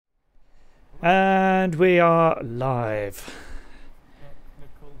And we are live.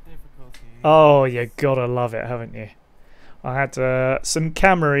 Technical difficulties. Oh, you gotta love it, haven't you? I had some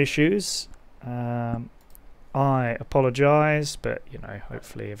camera issues. I apologise, but you know,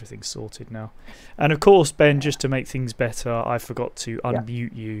 hopefully everything's sorted now. And of course, Ben, just to make things better, I forgot to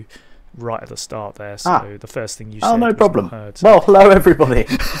unmute you right at the start there. So the first thing you said no was problem. not heard. So. Well, hello everybody.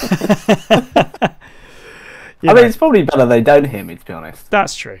 I mean, it's probably better they don't hear me, to be honest.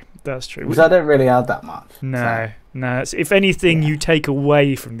 That's true. That's true. Because I don't really add that much. No, no. It's, if anything, you take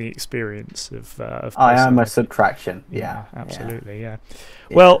away from the experience of I am a subtraction. Yeah, absolutely. Yeah.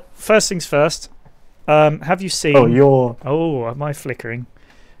 Well, first things first. Have you seen? Oh, you're. Oh, am I flickering?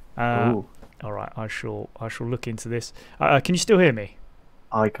 All right. I shall look into this. Can you still hear me?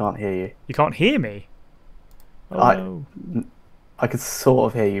 I can't hear you. You can't hear me. Oh, no. I could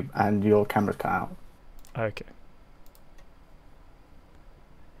sort of hear you, and your camera's cut out. Okay.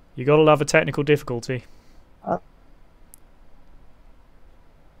 You gotta love a technical difficulty.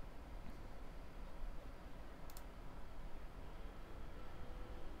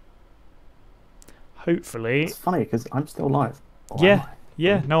 Hopefully. It's funny because I'm still live. Yeah.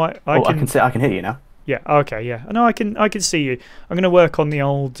 No, I can see. I can hear you now. Yeah. Okay. Yeah. No, I can see you. I'm gonna work on the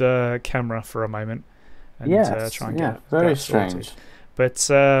old camera for a moment. And, try and get very strange. sorted.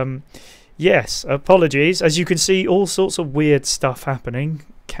 But yes, apologies. As you can see, all sorts of weird stuff happening.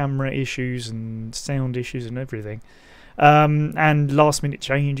 Camera issues and sound issues and everything. And last minute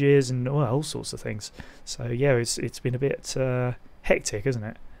changes and all sorts of things. So yeah, it's been a bit hectic, isn't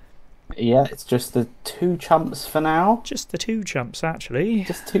it? Yeah, it's just the two chumps for now. Just the two chumps, actually.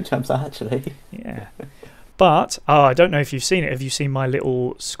 Just two chumps, actually. Yeah. But I don't know if you've seen it. Have you seen my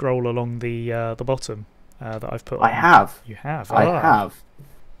little scroll along the bottom that I've put on? I have. You have? I have.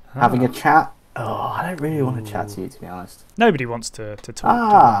 Having a chat. Oh, I don't really want to chat to you, to be honest. Nobody wants to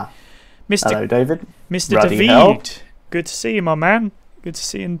talk. Mr. Hello, David. Mr. Ruddy David. hell. Good to see you, my man. Good to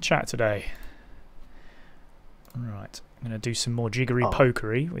see you in chat today. Right. I'm going to do some more jiggery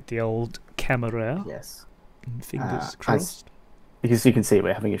pokery with the old camera. Yes. And fingers crossed. Because you can see,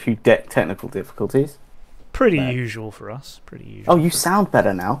 we're having a few technical difficulties. Pretty usual for us. Pretty usual. Oh, you sound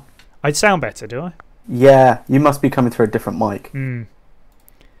better now. I'd sound better, do I? Yeah, you must be coming through a different mic. Hmm.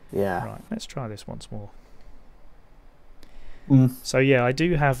 Yeah. Right, let's try this once more. Mm. So yeah, I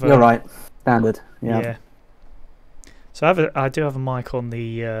do have. You're right. Standard. Yeah. So I do have a mic on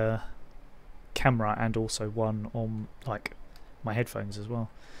the camera and also one on like my headphones as well.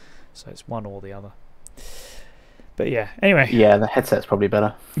 So it's one or the other. But yeah. Anyway. Yeah, the headset's probably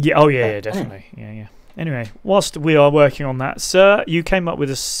better. Yeah. Oh yeah, definitely. Yeah. Anyway, whilst we are working on that, sir, you came up with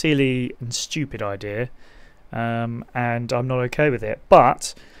a silly and stupid idea, and I'm not okay with it.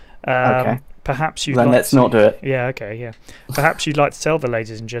 But perhaps you'd like let's to, not do it. Yeah. Okay. Yeah. Perhaps you'd like to tell the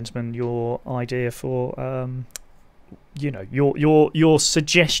ladies and gentlemen your idea for, you know, your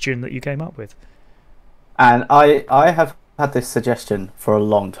suggestion that you came up with. And I have had this suggestion for a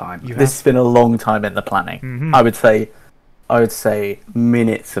long time. This has been a long time in the planning. Mm-hmm. I would say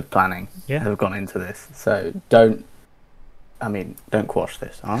minutes of planning have gone into this. So don't quash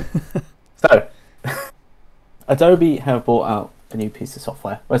this, alright? So Adobe have brought out a new piece of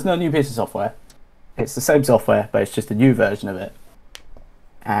software. Well, it's not a new piece of software. It's the same software, but it's just a new version of it.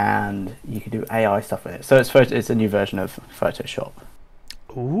 And you can do AI stuff with it. So it's a new version of Photoshop.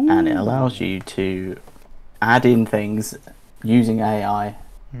 Ooh. And it allows you to add in things using AI.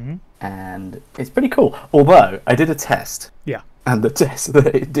 Mm-hmm. And it's pretty cool. Although I did a test. Yeah. And the test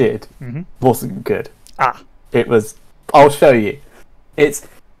that it did wasn't good. It was. I'll show you. It's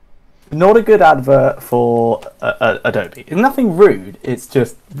not a good advert for Adobe. It's nothing rude. It's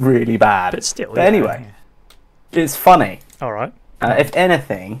just really bad. But still. But anyway, it's funny. All right. If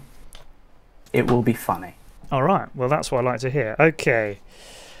anything, it will be funny. All right. Well, that's what I like to hear. Okay.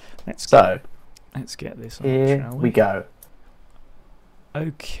 Let's get this on. Here shall we go.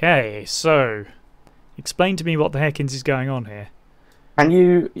 Okay, so explain to me what the heckins is going on here. And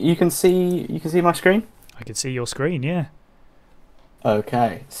you can see my screen? I can see your screen, yeah.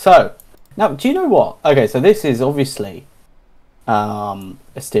 Okay. So, now do you know what? Okay, so this is obviously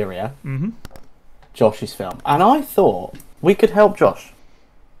Asteria. Josh's film. And I thought we could help Josh.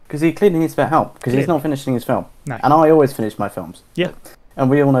 Because he clearly needs a bit of help because he's not finishing his film. No. And I always finish my films. Yeah. And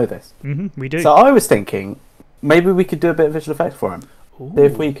we all know this. We do. So I was thinking maybe we could do a bit of visual effects for him. Ooh.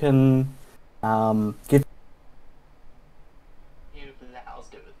 If we can give. I'll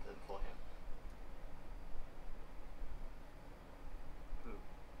do it for him.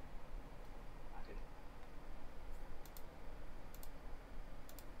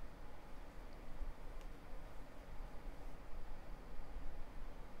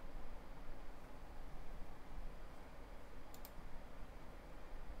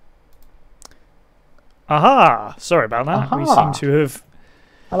 Aha! Sorry about that. We seem to have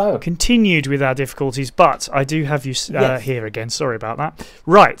continued with our difficulties, but I do have you here again. Sorry about that.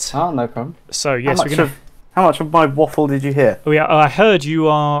 Right. Oh, no problem. So yes, how much of my waffle did you hear? Oh yeah, I heard you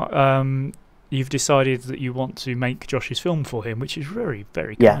are. You've decided that you want to make Josh's film for him, which is very,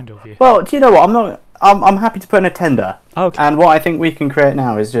 very kind of you. Well, do you know what? I'm happy to put in a tender. Okay. And what I think we can create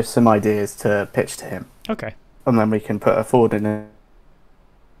now is just some ideas to pitch to him. Okay. And then we can put a forward in it.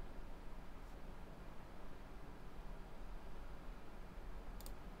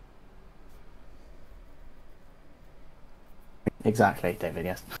 Exactly, David,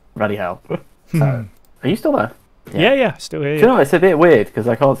 yes. Bloody hell. So, are you still there? Yeah, still here. Do you know, it's a bit weird because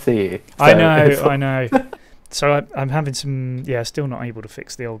I can't see you. So I know. So I'm having some, still not able to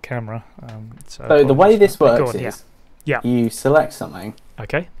fix the old camera. So the way this works is you select something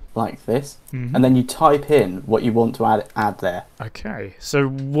okay, like this, and then you type in what you want to add there. Okay, so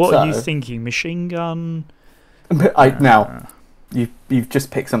what are you thinking? Machine gun? Now, you've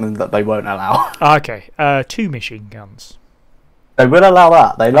just picked something that they won't allow. Okay, 2 machine guns. They will allow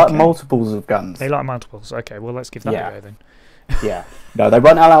that. They like multiples of guns. They like multiples. Okay, well, let's give that a go then. Yeah. No, they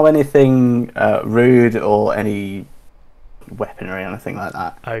won't allow anything rude or any weaponry or anything like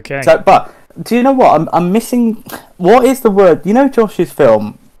that. Okay. So, but do you know what? I'm missing. What is the word? You know, Josh's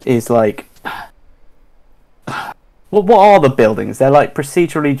film is like. What are the buildings? They're like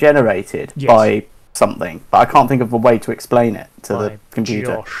procedurally generated by something, but I can't think of a way to explain it to the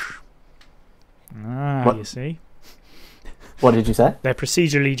computer. Josh. Ah, you see. What did you say? They're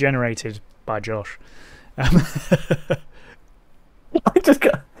procedurally generated by Josh. I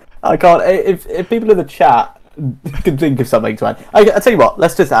can't. If people in the chat can think of something to add, I'll tell you what.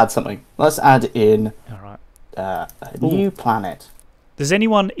 Let's just add something. Let's add in. All right. A new planet. Does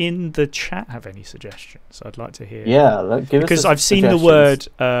anyone in the chat have any suggestions? I'd like to hear. Yeah, give us because I've seen the word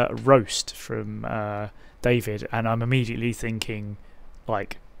roast from David, and I'm immediately thinking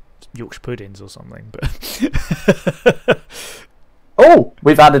like Yorkshire puddings or something. But oh,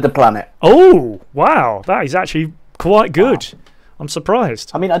 we've added a planet. Oh, wow, that is actually quite good. Wow. I'm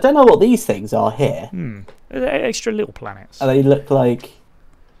surprised. I mean, I don't know what these things are here. They're extra little planets. They look like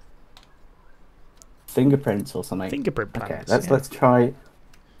fingerprints or something. Fingerprint planets. Okay, let's try.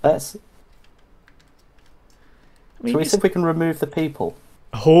 Shall we see if we can remove the people?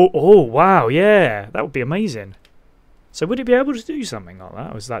 Oh, wow, yeah, that would be amazing. So would it be able to do something like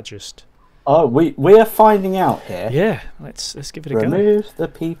that, or is that just? Oh, we are finding out here. Yeah, let's give it a go. Remove the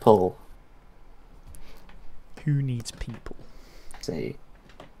people. Who needs people? Let's see.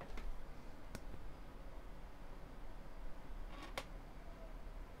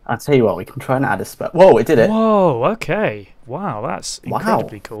 I'll tell you what, we can try and add a spell. Whoa, it did it. Whoa, okay. Wow, that's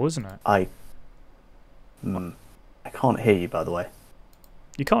incredibly cool, isn't it? I can't hear you, by the way.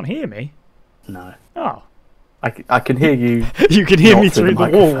 You can't hear me? No. Oh. I can hear you. You can hear me through the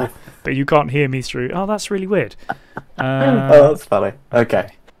wall, but you can't hear me through. Oh, that's really weird. Oh, that's funny.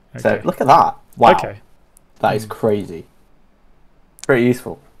 Okay. So look at that. Wow. Okay. That is crazy. Pretty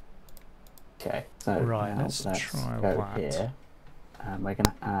useful. Okay. So right, let's try go that. Here, and we're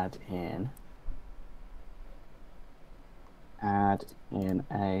gonna add in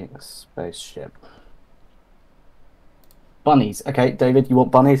a spaceship. Bunnies. Okay, David, you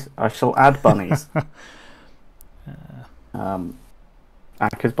want bunnies? I shall add bunnies.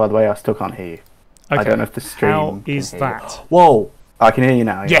 Ackerz, by the way, I still can't hear you. Okay. I don't know if the stream. How is that? Whoa! I can hear you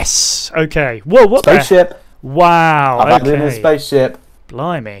now. Yeah. Yes. Okay. Whoa! What? Spaceship. Wow. I've added in a spaceship.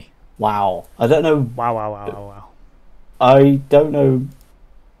 Blimey. Wow. I don't know. Wow. I don't know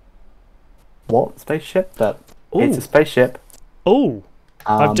what spaceship, but it's a spaceship. Oh.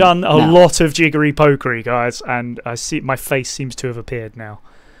 I've done a lot of jiggery pokery, guys, and I see my face seems to have appeared now.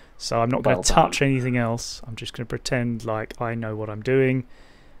 So I'm not going to touch anything else. I'm just going to pretend like I know what I'm doing,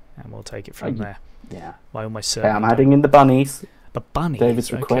 and we'll take it from there. Yeah. I almost certainly I'm adding in the bunnies. The bunnies.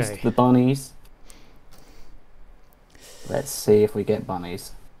 David's request, the bunnies. Let's see if we get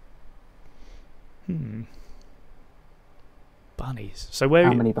bunnies. Bunnies. So where?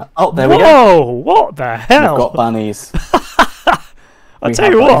 How many? Oh, there we go. Whoa! What the hell? We've got bunnies. I'll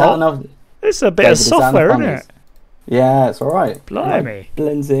tell you what. This is a bit of software, isn't it? Yeah, it's all right. Blimey. It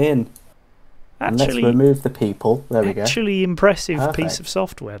blends in. And let's remove the people. There we go. Actually, impressive piece of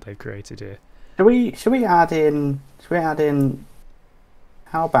software they've created here. Should we add in?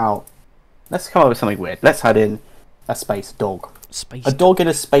 How about? Let's come up with something weird. Let's add in a space dog. A dog in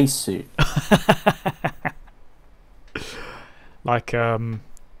a space suit. Like oh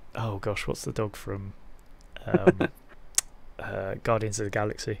gosh, what's the dog from Guardians of the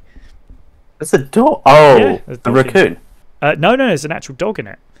Galaxy? It's a dog. Oh, yeah, a raccoon. No, there's an actual dog in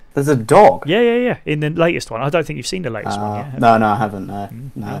it. There's a dog. Yeah. In the latest one. I don't think you've seen the latest one yet. No, I haven't.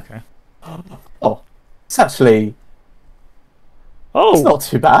 No. Okay. Oh, it's actually. Oh, it's not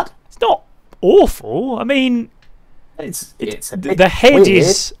too bad. It's not awful. I mean, it's a bit the head weird.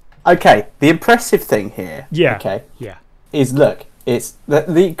 is okay. The impressive thing here. Yeah. Okay. Yeah. Is look. It's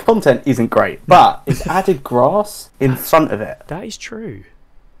the content isn't great, but it's added grass in front of it. That is true.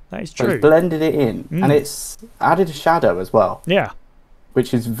 That is So true. it's blended it in, and it's added a shadow as well. Yeah.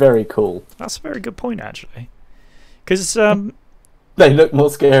 Which is very cool. That's a very good point, actually. Because they look more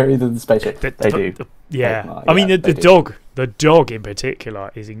scary than the spaceship. They do. Yeah. I mean, the dog in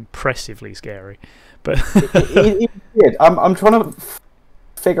particular is impressively scary. But it's weird. I'm trying to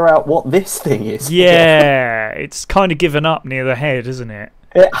figure out what this thing is. Yeah, it's kind of given up near the head, isn't it?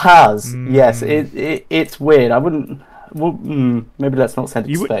 It has. Yes. It's weird. I wouldn't. Well, maybe let's not send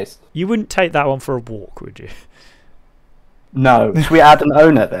it to space. You wouldn't take that one for a walk, would you? No. Should we add an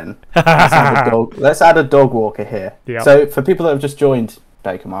owner then? Let's add a dog walker here. Yep. So for people that have just joined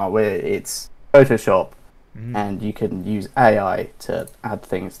Bakermar, it's Photoshop, and you can use AI to add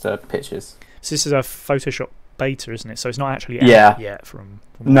things to pictures. So this is a Photoshop beta, isn't it? So it's not actually out yet from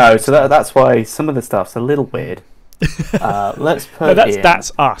no, so that's why some of the stuff's a little weird. Let's put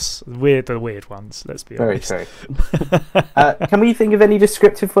that's us. We're the weird ones, let's be honest. Very true. Can we think of any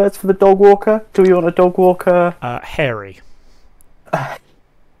descriptive words for the dog walker? Do we want a dog walker? Hairy.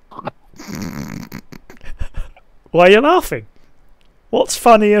 Why are you laughing? What's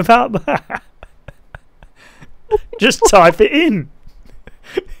funny about that? Just type it in.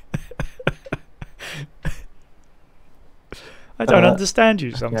 I don't understand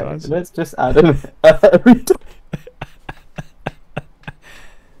you sometimes. Okay, let's just add in.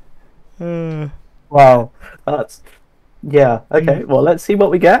 Wow, that's okay. Well, let's see what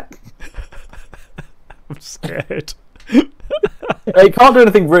we get. I'm scared. It can't do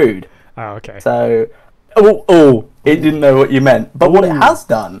anything rude. Oh, okay. So, it didn't know what you meant. But what it has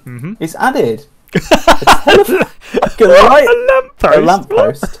done is added a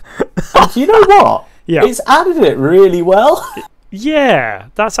lamppost. And do you know what? Yeah. It's added it really well. Yeah,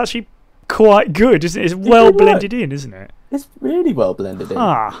 that's actually quite good, isn't it? It's well blended in, isn't it? It's really well blended in.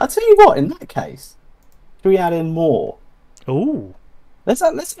 I'll tell you what, in that case, should we add in more? Ooh. Let's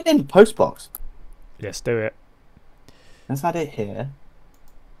add in postbox. Let's do it. Let's add it here.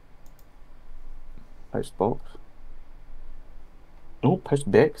 Postbox. Oh,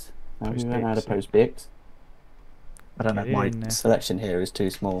 postbix. No, we won't add a postbix. I don't know, my selection here is too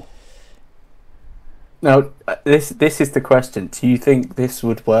small. No, this is the question. Do you think this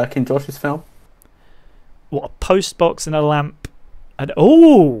would work in Josh's film? What, a post box and a lamp? And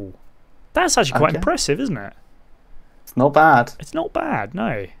that's actually quite impressive, isn't it? It's not bad. It's not bad,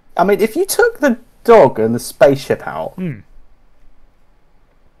 no. I mean, if you took the dog and the spaceship out,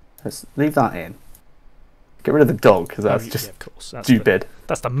 let's leave that in. Get rid of the dog because that's just of course. That's stupid.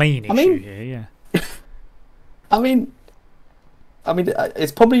 That's the main issue here, yeah. I mean,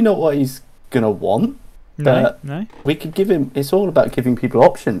 it's probably not what he's gonna want. No. We could give him. It's all about giving people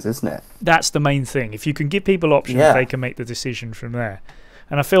options, isn't it? That's the main thing. If you can give people options, they can make the decision from there.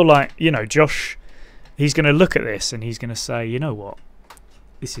 And I feel like, Josh, he's going to look at this and he's going to say, you know what,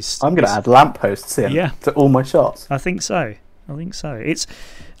 this is. I'm going to add lampposts in to all my shots. I think so. It's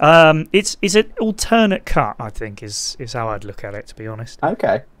an alternate cut. I think is how I'd look at it, to be honest.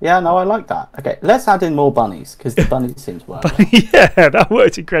 Okay. Yeah. No, I like that. Okay. Let's add in more bunnies because the bunnies seem to work. Yeah, that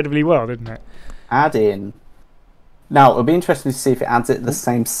worked incredibly well, didn't it? Add in. Now, it'll be interesting to see if it adds it the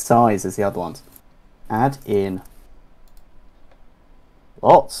same size as the other ones. Add in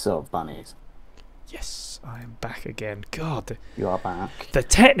lots of bunnies. Yes, I am back again. God, you are back. The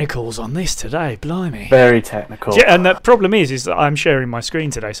technicals on this today, blimey. Very technical. Yeah, and the problem is that I'm sharing my screen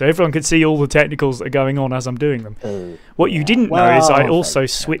today, so everyone can see all the technicals that are going on as I'm doing them. What you didn't know is I also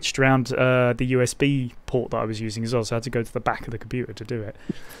switched around the USB port that I was using as well, so I had to go to the back of the computer to do it.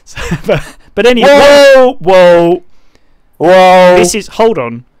 So, but anyway, whoa! This is hold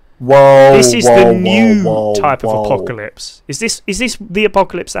on. This is the new type of apocalypse. Is this the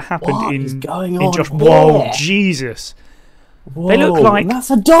apocalypse that happened in Josh? Whoa, Jesus! Whoa, they look like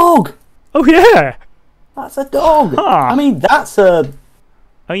that's a dog. Oh yeah, that's a dog. I mean, that's a.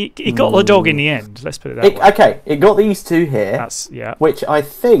 Oh, it got the dog in the end. Let's put it that way. Okay, it got these two here. Which I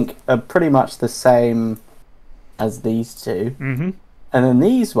think are pretty much the same as these two. And then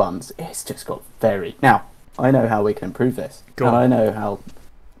these ones, it's just got very. Now I know how we can improve this, and I know how.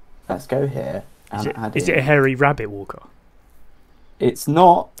 Let's go here. And is it a hairy rabbit walker? It's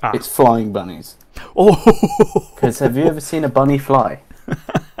not. It's flying bunnies. Oh! Because have you ever seen a bunny fly?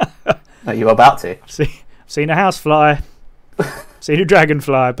 No, you're about to. I've seen a house fly. Seen a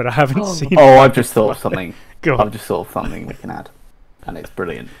dragonfly, but I haven't seen. Oh, I've just thought of something. Go on. I've just thought of something we can add, and it's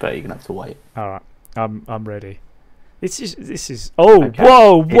brilliant. But you're gonna have to wait. All right, I'm ready. This is. Oh, Okay.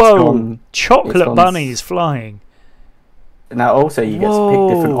 whoa! Chocolate bunnies flying. Now, also, you get to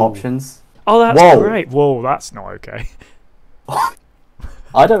pick different options. Oh, that's great. Whoa, that's not okay.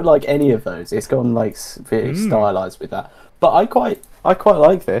 I don't like any of those. It's gone like very stylized with that. But I quite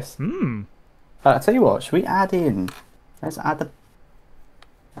like this. I'll tell you what. Should we add in? Let's add the.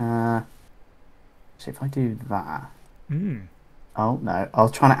 So if I do that. Oh no! I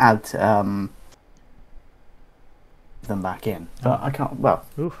was trying to add them back in, but I can't. Well,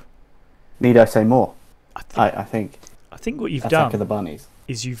 need I say more? I think what you've Attack done of the Bunnies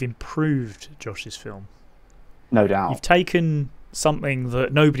is you've improved Josh's film. No doubt. You've taken something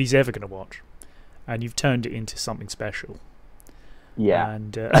that nobody's ever going to watch, and you've turned it into something special. Yeah.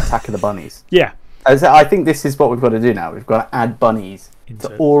 And Attack of the Bunnies. Yeah. I think this is what we've got to do now. We've got to add bunnies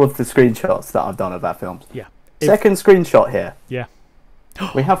to all of the screenshots that I've done of our films. Yeah. Second screenshot here. Yeah.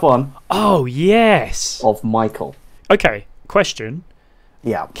 We have one. Oh, yes. Of Michael. Okay, question.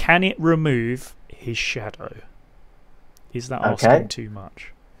 Yeah. Can it remove his shadow? Is that asking too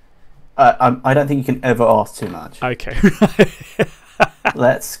much? I don't think you can ever ask too much. Okay.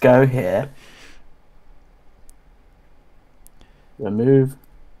 Let's go here. Remove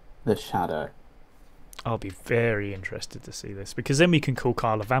the shadow. I'll be very interested to see this, because then we can call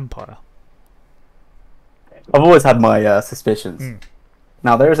Kyle a vampire. I've always had my suspicions.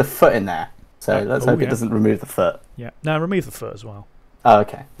 Now, there is a foot in there, so let's hope it doesn't remove the foot. Yeah. No, remove the foot as well. Oh,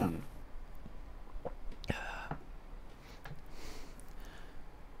 okay.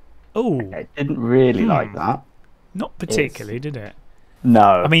 Oh. Okay, didn't really like that. Not particularly, did it? No.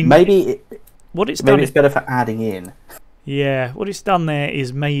 I mean, maybe it's better for adding in. Yeah, what it's done there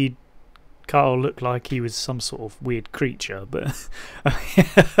is made Kyle look like he was some sort of weird creature, but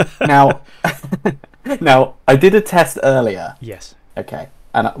now I did a test earlier. Yes. Okay.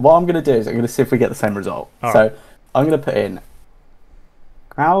 And what I'm going to do is I'm going to see if we get the same result. All so right. I'm going to put in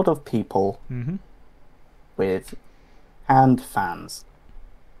crowd of people with hand fans.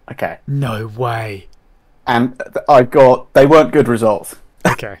 Okay. No way. And they weren't good results.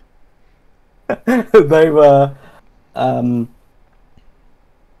 Okay. They were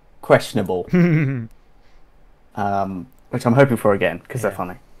questionable. Which I'm hoping for again, because they're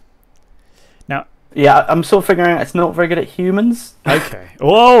funny. Now, yeah, I'm sort of figuring out it's not very good at humans. Okay.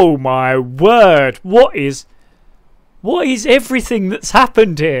 Oh my word! What is everything that's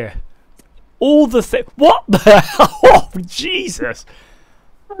happened here? All the what the hell? Oh Jesus!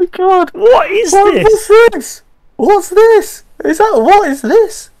 Oh God! What is this? What's this? What's this? What is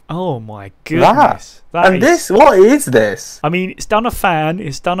this? Oh my goodness! What is this? I mean, it's done a fan.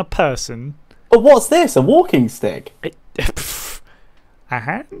 It's done a person. But what's this? A walking stick? A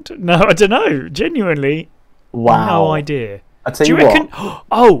hand? No, I don't know. Genuinely, wow. No idea. I tell you what.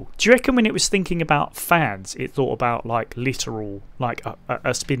 Oh, do you reckon when it was thinking about fans, it thought about like literal, like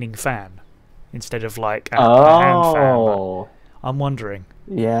a spinning fan instead of like a hand fan? I'm wondering.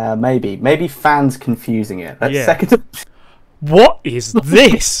 Yeah, maybe. Maybe fans confusing it. Second. What is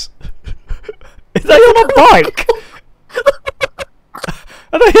this? Are they on a bike?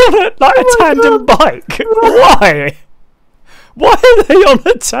 Are they on a tandem bike? Why? Why are they on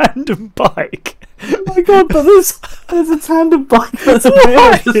a tandem bike? Oh my God! But there's a tandem bike. That's a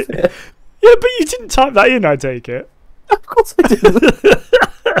bit. Yeah, but you didn't type that in. I take it. Of course I didn't.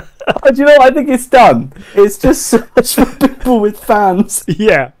 Do you know what I think it's done? It's just search for people with fans.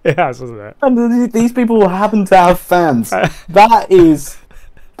 Yeah, it has, hasn't it? And these people happen to have fans.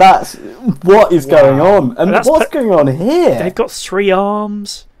 That's what is going on. And what's going on here? They've got 3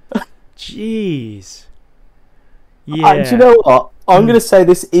 arms. Jeez. Yeah. Do you know what? I'm going to say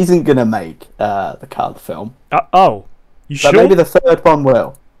this isn't going to make the Kyle film. You sure? But maybe the third one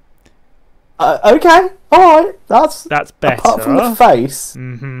will. Okay, all right. That's better. Apart from the face,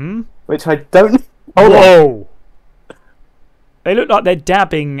 which I don't. Whoa! They look like they're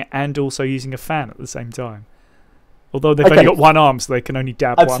dabbing and also using a fan at the same time. Although they've only got 1 arm, so they can only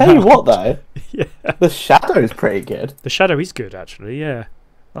dab one hand. I'll tell you what, though. Yeah. The shadow's pretty good. The shadow is good, actually. Yeah,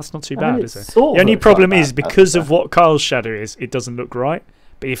 that's not too bad, is it? The only problem is because of what Kyle's shadow is, it doesn't look right.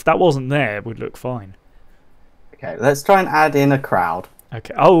 But if that wasn't there, it would look fine. Okay, let's try and add in a crowd.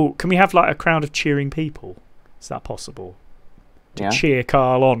 Okay. Oh, can we have like a crowd of cheering people? Is that possible? To cheer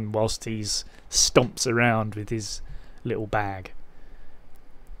Kyle on whilst he's stomps around with his little bag.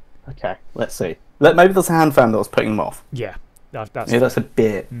 Okay, let's see. Maybe there's a hand fan that was putting them off. Yeah, that's a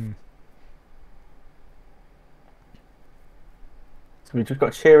bit. So we've just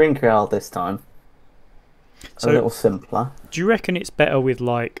got cheering crowd this time. a little simpler. Do you reckon it's better with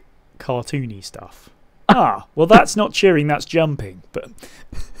like cartoony stuff? Well, that's not cheering, that's jumping. But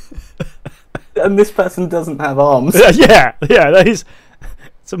and this person doesn't have arms. yeah, that is.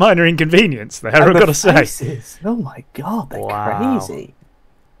 It's a minor inconvenience there, I've got to say. Oh my god, they're crazy.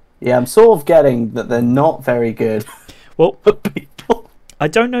 Yeah, I'm sort of getting that they're not very good. Well, for people. I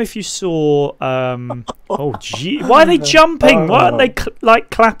don't know if you saw. Oh, gee, why are they jumping? Why aren't they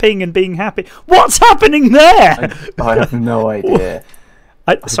like clapping and being happy? What's happening there? I have no idea.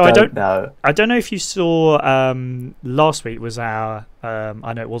 I don't know. I don't know if you saw. Last week was our.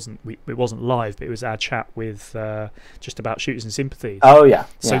 I know it wasn't live, but it was our chat with just about Shooters and Sympathies. Oh yeah.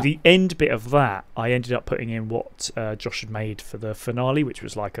 So the end bit of that, I ended up putting in what Josh had made for the finale, which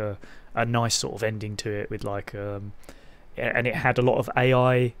was like a nice sort of ending to it with like and it had a lot of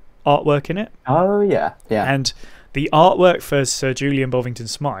AI artwork in it. Oh yeah, yeah. And the artwork for Sir Julian Bovington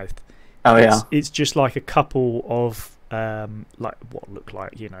Smythe. Oh yeah. It's just like a couple of like what look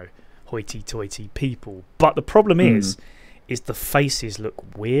like, you know, hoity-toity people. But the problem is the faces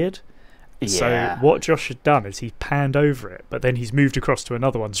look weird. Yeah. So what Josh had done is he panned over it, but then he's moved across to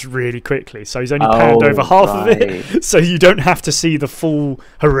another one really quickly. So he's only panned over half of it, so you don't have to see the full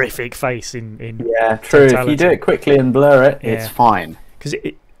horrific face in yeah, true. Totality. If you do it quickly and blur it, it's fine. Because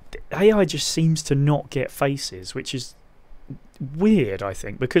AI just seems to not get faces, which is weird, I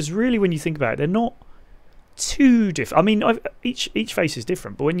think. Because really, when you think about it, they're not too different. I mean, each face is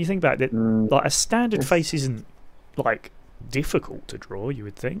different, but when you think about it, like a standard face isn't like difficult to draw. You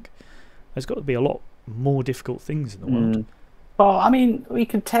would think there's got to be a lot more difficult things in the world. Well, I mean, we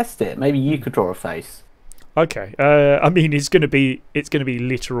could test it. Maybe you could draw a face. Okay. I mean, it's gonna be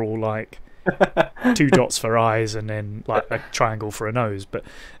literal, like 2 dots for eyes and then like a triangle for a nose. But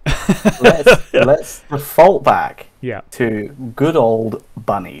let's default back. Yeah. To good old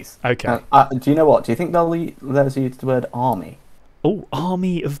bunnies. Okay. Do you know what? Do you think they'll let us use the word army? Oh,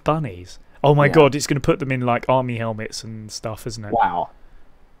 army of bunnies. Oh my god, it's going to put them in like army helmets and stuff, isn't it? Wow.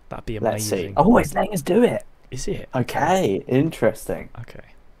 That'd be amazing. Let's see. Oh, it's letting us do it. Is it? Okay, interesting.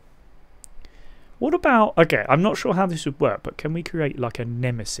 Okay. What about... Okay, I'm not sure how this would work, but can we create like a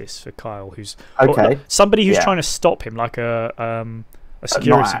nemesis for Kyle who's... Okay. Somebody who's trying to stop him, like a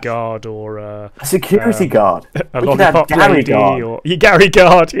security guard or a security guard. A lollipop lady or Gary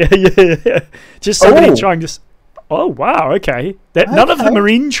Guard. Yeah. Just somebody trying to... Oh, wow, okay. None of them are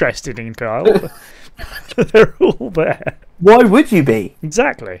interested in Kyle. They're all there. Why would you be?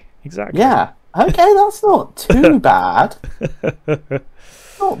 Exactly. Yeah. Okay, that's not too bad.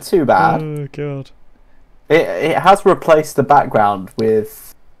 Not too bad. Oh, God. It has replaced the background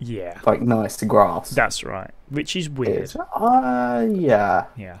with like nice grass. That's right. Which is weird. Yeah.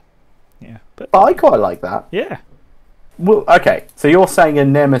 But I quite like that. Yeah. Well, okay, so you're saying a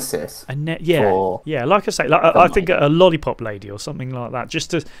nemesis? Yeah. Like I say, I think a lollipop lady or something like that, just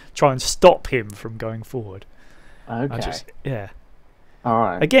to try and stop him from going forward. Okay. All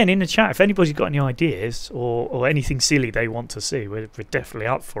right. Again, in the chat, if anybody's got any ideas or anything silly they want to see, we're definitely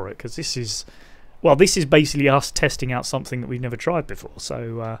up for it, because this is basically us testing out something that we've never tried before.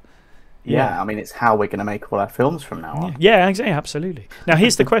 So. Yeah, I mean, it's how we're going to make all our films from now on. Yeah, exactly, absolutely. Now,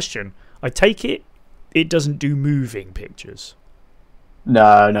 here's the question. I take it doesn't do moving pictures.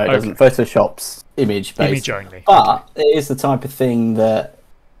 No, it doesn't. Photoshop's image-based. Image only. But it is the type of thing that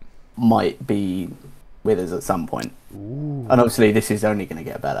might be with us at some point. Ooh. And obviously, this is only going to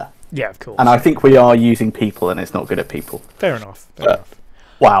get better. Yeah, of course. And I think we are using people, and it's not good at people. Fair enough.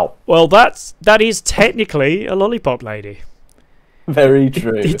 Wow. Well, that is technically a lollipop lady. Very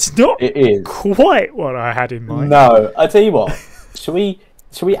true. It's not It is. quite what I had in mind. No, I tell you what. Shall we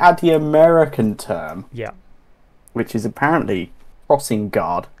add the American term? Yeah. Which is apparently crossing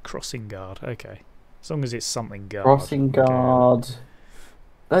guard. Crossing guard. Okay. As long as it's something guard. Crossing guard.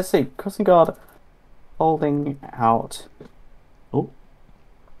 Let's see. Crossing guard. Holding out. Oh.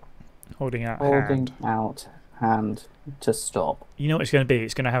 Holding out hand to stop. You know what it's going to be?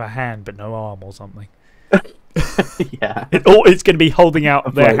 It's going to have a hand but no arm or something. Yeah. Or it's going to be holding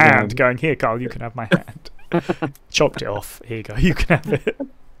out their hand, going, "Here, Carl, you can have my hand." Chopped it off. Here you go. You can have it.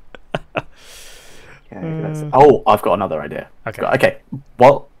 Oh, I've got another idea. Okay.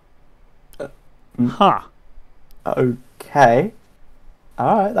 Well. Okay.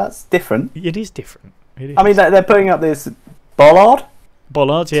 All right, that's different. It is different. It is. I mean, they're putting up this bollard.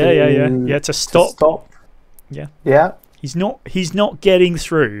 Bollards, yeah. To stop. Yeah. He's not getting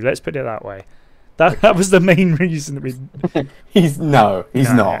through. Let's put it that way. That was the main reason that we. He's not.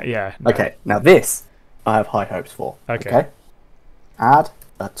 Yeah. No. Okay. Now this, I have high hopes for. Okay. Add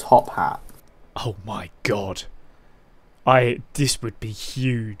a top hat. Oh my god. This would be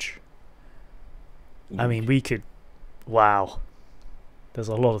huge. I mean, we could. Wow. There's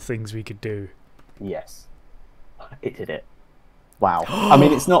a lot of things we could do. Yes. It did it. Wow. I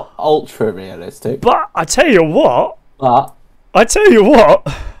mean, it's not ultra realistic. But I tell you what. But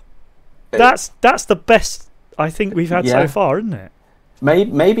That's the best I think we've had so far, isn't it?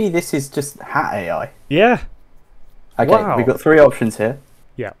 Maybe this is just hat AI. Yeah. Okay, Wow. we've got 3 options here.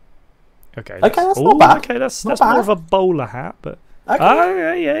 Yeah. Okay. That's not bad. Okay, that's Not more bad. of a bowler hat, but. Okay.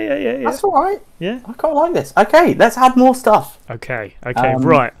 Oh yeah. That's all right. Yeah. I quite like this. Okay, let's add more stuff. Okay.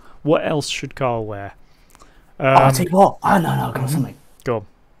 Right. What else should Carl wear? I'll tell you what. Oh, no, I've got something. Go on.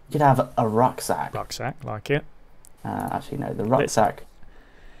 You could have a rucksack. Rucksack, like it. Actually, no, the rucksack.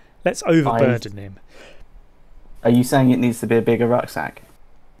 Let's overburden him. Are you saying it needs to be a bigger rucksack?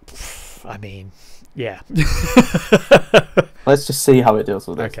 I mean, yeah. Let's just see how it deals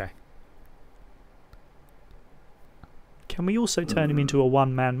with this. Okay. Can we also turn him into a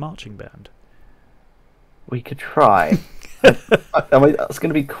one-man marching band? We could try. I mean, that's going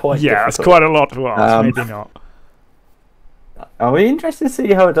to be quite difficult. That's quite a lot to ask. Maybe not. Are we interested to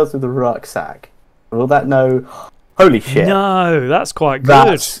see how it does with the rucksack? Will that know? Holy shit. No, that's quite good.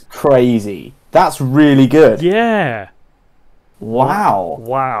 That's crazy. That's really good. Yeah.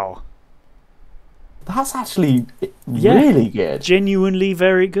 Wow. That's actually really good. Genuinely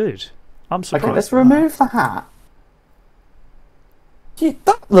very good. I'm surprised. Okay, let's remove the hat. Yeah,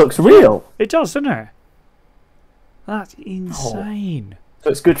 that looks real. It does, doesn't it? That's insane. So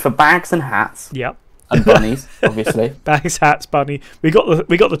it's good for bags and hats. Yep. And bunnies, obviously. Bags, hats, bunny. We got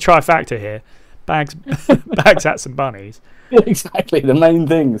the trifactor here. Bags, hats, and bunnies. Exactly, the main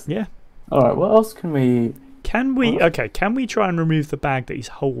things. Yeah. All right. What else can we? Can we? Okay. Can we try and remove the bag that he's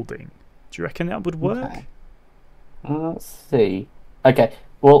holding? Do you reckon that would work? Okay. Let's see. Okay.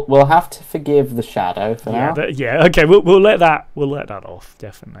 We'll have to forgive the shadow for now. Yeah. Okay. We'll let that off,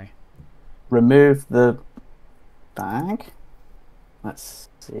 definitely. Remove the bag. Let's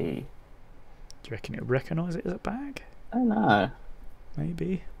see. Do you reckon it'll recognise it as a bag? I don't know.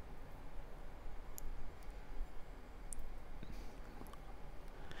 Maybe.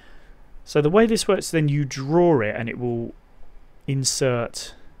 So the way this works, then you draw it and it will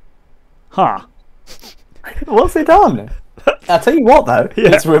insert. Huh. What's it done? I'll tell you what though.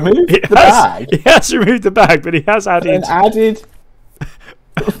 Yeah. It's removed the bag. He has removed the bag, but he has added. And added.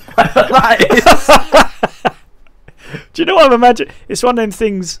 That is. Do you know what I'm imagining? It's one of them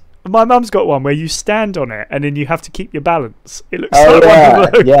things. My mum's got one where you stand on it and then you have to keep your balance. It looks like one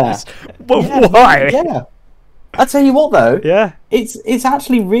of those. Yeah. But why? Yeah. I'll tell you what though. Yeah. It's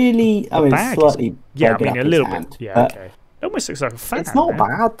actually really. I mean, it's slightly. Yeah, I mean a little hand, bit. Yeah. Okay. It almost looks like a fan. It's not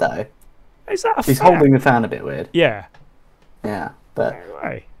bad though. Is that a He's fan? holding the fan a bit weird. Yeah. Yeah, but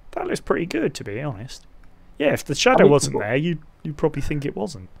anyway, that looks pretty good to be honest. Yeah, if the shadow wasn't there, you'd probably think it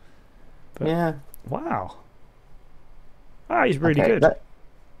wasn't. But, yeah. Wow. Ah, he's really good.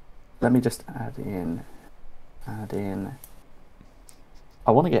 Let me just add in. I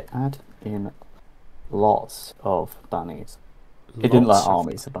want to add in lots of bunnies. It didn't like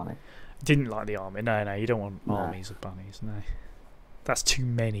armies of bunnies. Didn't like the army. No, you don't want armies of bunnies. No, that's too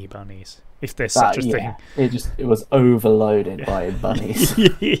many bunnies. If there's such a thing. It was overloaded by bunnies.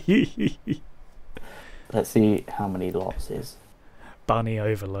 Let's see how many lots is. Bunny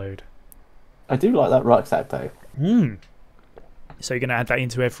overload. I do like that rucksack though. So you're going to add that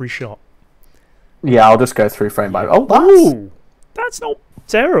into every shot? Yeah, I'll just go through frame by. That's not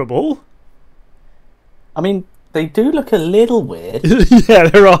terrible. I mean, they do look a little weird. Yeah,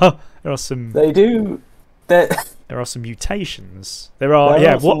 there are some. They do. There are some mutations. There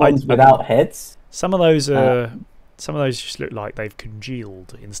are ones without heads. Some of those just look like they've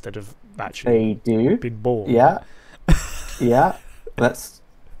congealed instead of actually been born. Yeah. Yeah. That's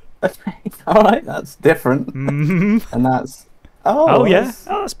all right. That's different. Mm-hmm. And that's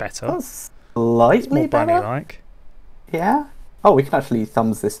that's better. That's slightly more better. bunny-like. Yeah. Oh, we can actually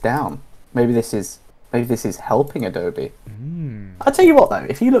thumbs this down. Maybe this is helping Adobe. I'll tell you what though,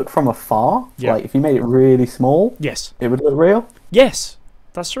 if you look from afar, like if you made it really small, yes, it would look real. Yes,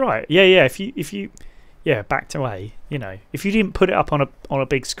 that's right. Yeah. If you backed away, if you didn't put it up on a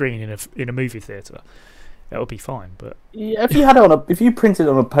big screen in a movie theater, that would be fine. But yeah, if you had it if you printed it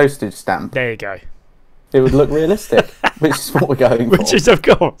on a postage stamp, there you go. It would look realistic, which is what we're going for. Which is of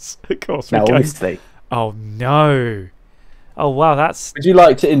course. Now, obviously. Oh no! Oh wow, that's. Would you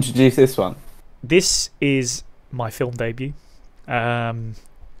like to introduce this one? This is my film debut.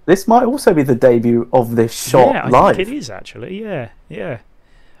 This might also be the debut of this shot live. I think it is actually. Yeah.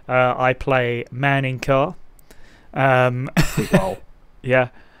 I play man in car. Yeah,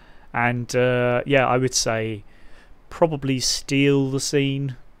 and I would say probably steal the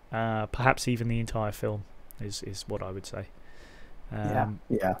scene perhaps even the entire film is what I would say.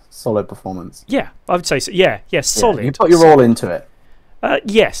 Yeah, solid performance. Yeah, I would say so. Yeah, solid. You put your all into it.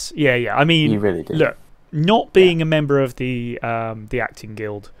 Yes, yeah. I mean, you really did. Look, not being a member of the acting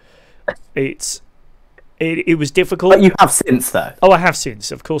guild, it was difficult. But you have since, though. Oh, I have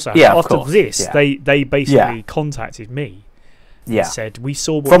since, of course I have. Yeah, After of course. this, they basically contacted me. Yeah. And said, we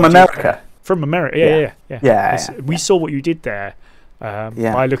saw what from you America. Did from America, yeah. We saw what you did there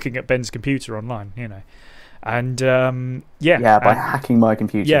by looking at Ben's computer online, you know. And by hacking my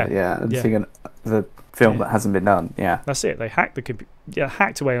computer, and seeing the film that hasn't been done, that's it. They hacked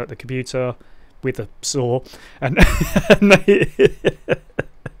hacked away at the computer with a saw, and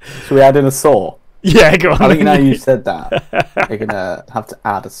should we add in a saw? Yeah, go on. I think now you said that, you're gonna have to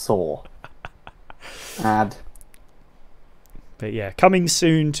add a saw. But yeah, coming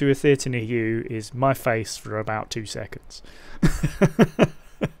soon to a theatre near you is my face for about 2 seconds.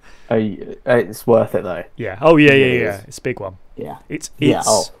 It's worth it though. Yeah. Oh yeah. It's a big one. Yeah. It's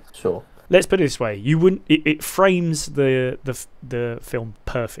Oh, sure. Let's put it this way: you wouldn't. It frames the film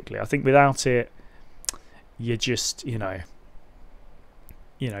perfectly. I think without it, you're just you're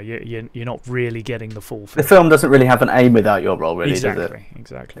not really getting the full film. The film doesn't really have an aim without your role, really, does it?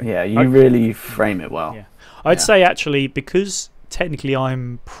 Exactly. Yeah, you really frame it well. Yeah. I'd say actually, because technically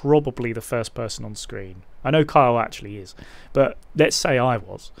I'm probably the first person on screen. I know Kyle actually is, but let's say I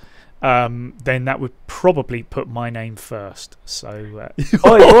was. Then that would probably put my name first. So,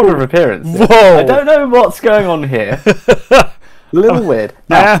 order of appearance. Whoa! I don't know what's going on here. A little weird.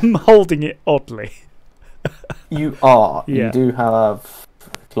 Now, I am holding it oddly. You are. Yeah. You do have a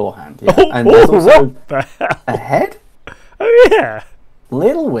claw hand. Yeah. Oh, and there's also what the hell? a head. Oh yeah.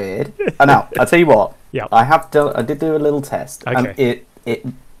 Little weird. Now I'll tell you what. Yeah. I did do a little test, and it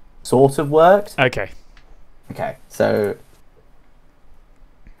sort of worked. Okay. Okay. So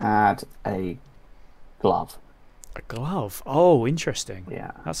add a glove. A glove. Oh, interesting.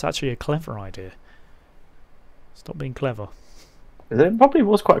 Yeah. That's actually a clever idea. Stop being clever. It probably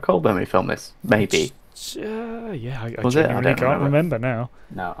was quite cold when we filmed this. Maybe. Yeah. I Was it? I genuinely don't can't remember now.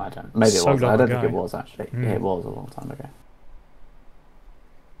 No, I don't. Maybe it So was. I long don't ago. think it was actually. Yeah, it was a long time ago.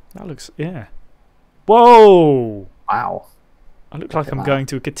 That looks. Yeah. Whoa. Wow. I look like I'm going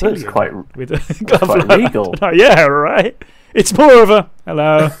to a cotillion Looks quite with a glove quite like regal. that. Yeah, right. It's more of a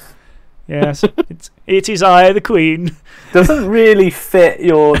hello. Yes, it is I, the Queen. Doesn't really fit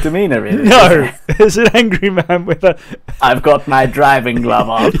your demeanour, really. No, there's an angry man with a. I've got my driving glove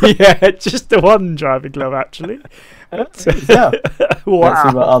on. Yeah, just the one driving glove actually. Yeah. Wow. Let's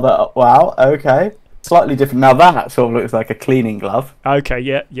see what other. Wow. Okay. Slightly different. Now that sort of looks like a cleaning glove. Okay.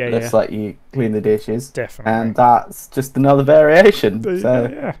 Yeah. Looks like you clean the dishes. Definitely. And that's just another variation.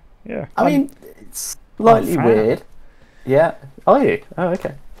 So yeah. I mean, it's slightly weird. Yeah. Are you? Oh,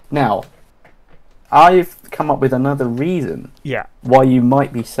 okay. Now, I've come up with another reason. Yeah. Why you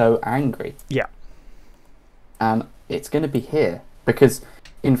might be so angry. Yeah. And it's going to be here because,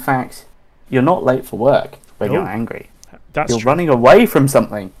 in fact, you're not late for work when you're angry. You're running away from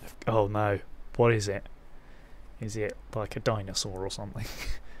something. Oh no! What is it? Is it like a dinosaur or something?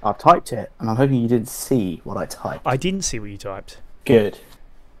 I've typed it, and I'm hoping you didn't see what I typed. I didn't see what you typed. Good.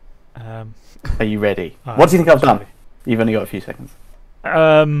 Are you ready? What do you think I've done? You've only got a few seconds.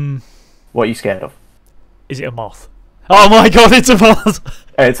 What are you scared of? Is it a moth? Oh my god, it's a moth!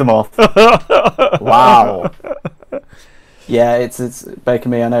 It's a moth. Wow. Yeah, it's Baker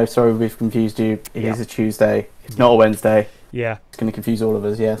Me. I know. Sorry, we've confused you. It is a Tuesday. It's not a Wednesday. Yeah. It's going to confuse all of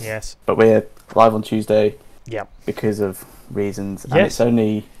us. Yes. Yes. But we're live on Tuesday. Yeah. Because of reasons, and yes. It's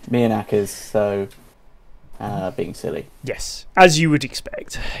only me and Ackerz, so being silly. Yes, as you would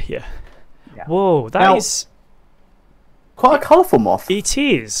expect. Yeah. Whoa, that is quite a colourful moth. It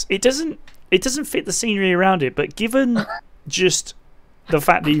is. It doesn't fit the scenery around it, but given just the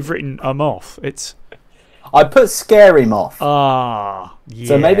fact that you've written a moth, it's. I put scary moth. Ah, yeah.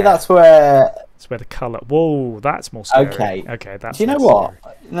 So maybe that's where. That's where the colour. Whoa, that's more scary. Okay. Okay, that's. Do you know what?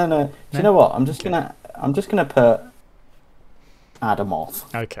 No. Do you know what? I'm just gonna put. Add a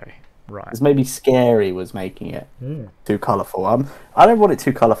moth. Okay. Right. Because maybe scary was making it too colourful. I don't want it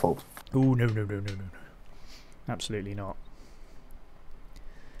too colourful. Oh no. Absolutely not.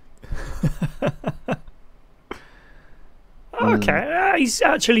 Okay, he's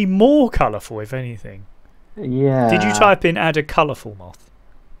actually more colourful, if anything. Yeah. Did you type in add a colourful moth?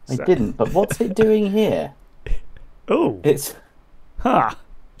 I didn't, but what's it doing here? Oh. It's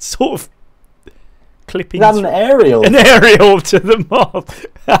sort of clipping. Is that an aerial? An aerial to the moth.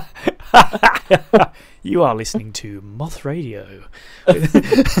 You are listening to Moth Radio.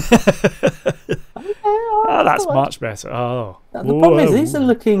 Oh, that's much better. Oh, the problem is these are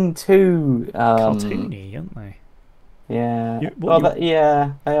looking too cartoony, aren't they? Yeah.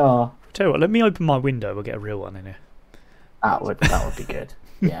 Yeah, they are. Tell you what, let me open my window. We'll get a real one in here. That would be good.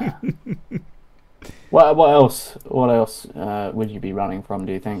 Yeah. What else? What else would you be running from?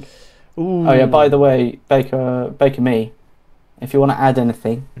 Do you think? Ooh. Oh yeah. By the way, Baker Me, if you want to add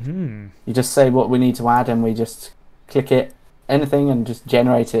anything, you just say what we need to add, and we just click it, anything, and just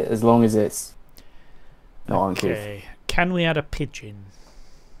generate it as long as it's not uncouth. Okay. Can we add a pigeon?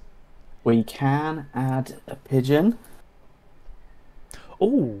 We can add a pigeon.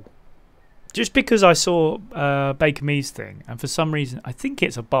 Oh. Just because I saw Baker Me's thing, and for some reason I think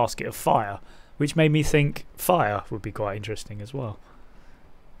it's a basket of fire, which made me think fire would be quite interesting as well.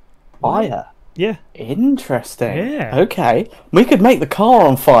 Fire? Yeah. Interesting. Yeah. Okay. We could make the car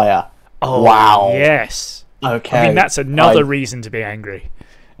on fire. Oh, wow. Yes. Okay. I mean, that's another reason to be angry.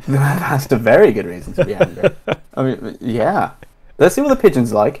 That's a very good reason to be angry. I mean, yeah. Let's see what the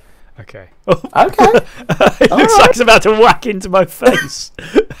pigeon's like. Okay. Okay. It looks like it's about to whack into my face.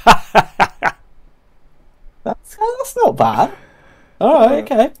 That's not bad. All right,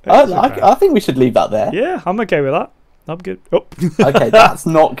 okay. I think we should leave that there. Yeah, I'm okay with that. I'm good. Oh. Okay, that's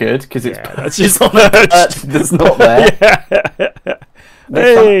not good because it's that's just on a perch that's not there. Yeah.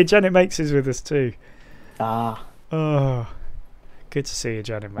 Hey, Janet Makes is with us too. Ah. Oh, good to see you,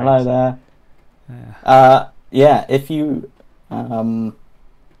 Janet Makes. Hello there. Yeah. If you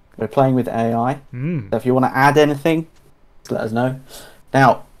we're playing with AI, so if you want to add anything, just let us know.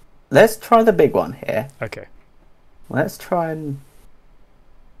 Now, let's try the big one here. Okay. Let's try and.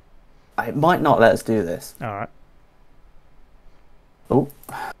 It might not let us do this. All right. Oh.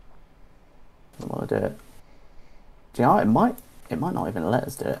 I don't want to do it. Do you know, it might not even let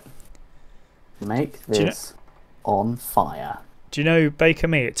us do it. Make this on fire. Do you know, Baker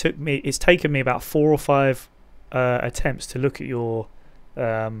Me? It's taken me about 4 or 5 attempts to look at your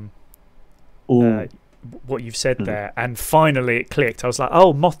what you've said there, and finally it clicked. I was like,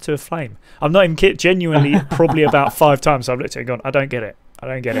 oh, moth to a flame. I'm not even kidding. Genuinely, probably about 5 times I've looked at it and gone, I don't get it.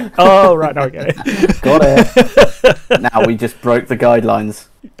 Oh, right, now I get it. Got it. Now we just broke the guidelines.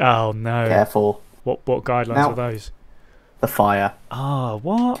 Oh no! Careful. What guidelines are those? The fire. Ah,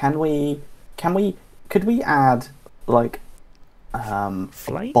 what? Could we add like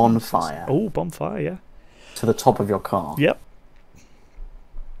flame? Bonfire? Oh, bonfire, yeah. To the top of your car. Yep.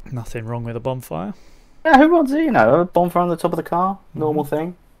 Nothing wrong with a bonfire. Yeah, who wants a bonfire on the top of the car? Normal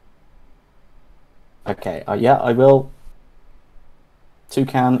thing. Okay. Yeah, I will.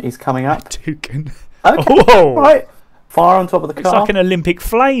 Toucan is coming up. Toucan. Okay. Whoa. Right. Fire on top of the car. It's like an Olympic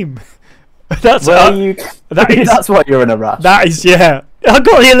flame. That's that's why you're in a rush. That is, yeah. I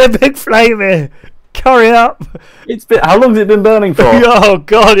got the Olympic flame here. Hurry up. How long's it been burning for? Oh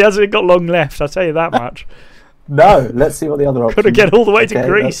God, it hasn't got long left. I'll tell you that much. No. Let's see what the other option. Got to get all the way to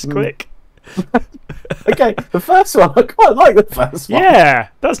Greece, quick. Okay, the first one. I quite like the first one. Yeah,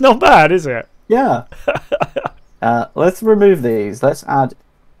 that's not bad, is it? Yeah. Let's remove these. Let's add.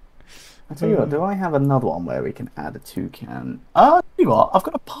 I tell you what. Do I have another one where we can add a toucan? Tell you what. I've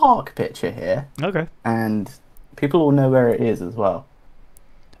got a park picture here. Okay. And people will know where it is as well.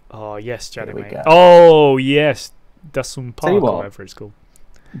 Oh yes, Janet. Oh yes, Dusson Park, or whatever it's called.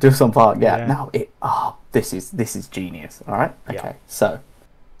 Dusson Park. Yeah. Now this is genius. All right. Okay. Yeah. So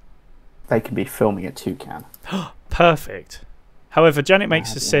they can be filming a toucan. Perfect. However, Janet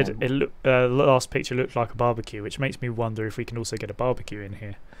Makes has said the last picture looked like a barbecue, which makes me wonder if we can also get a barbecue in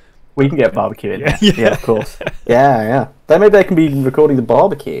here. We can get a barbecue in there. Yeah, of course. Yeah. Then maybe they can be recording the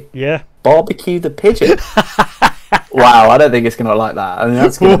barbecue. Yeah. Barbecue the pigeon. Wow, I don't think it's going to like that. I mean,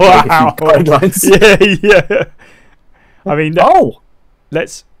 that's going to break a few guidelines. Yeah. I mean,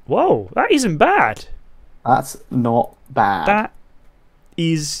 whoa, that isn't bad. That's not bad. That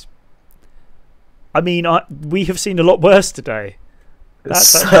is. I mean, we have seen a lot worse today. That's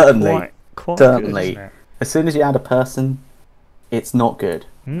certainly quite certainly. Good, as soon as you add a person, it's not good.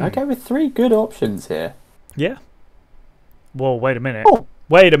 Okay, with 3 good options here. Yeah. Whoa, wait a minute. Oh,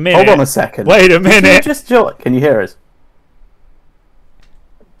 wait a minute. Hold on a second. Wait a minute. Can you hear us?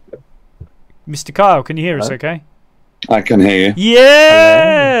 Mr. Kyle, can you hear us okay? I can hear you.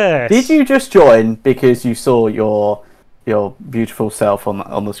 Yes! Did you just join because you saw your beautiful self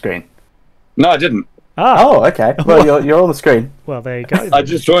on the screen? No, I didn't. Oh, okay. Well, you're on the screen. Well, there you go. I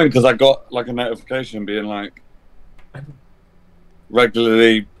just joined because I got like a notification being like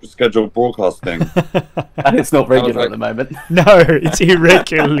regularly scheduled broadcasting. And it's not regular at the moment. No, it's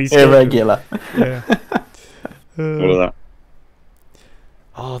irregularly scheduled. Irregular. Yeah. All of that.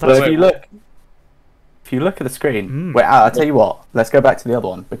 Oh, that's if you look at the screen, I'll tell you what. Let's go back to the other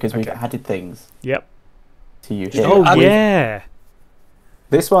one because we've added things. Yep. to you here. Oh, yeah.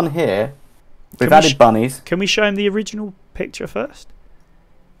 This one here, we've Can we added bunnies. Can we show him the original picture first?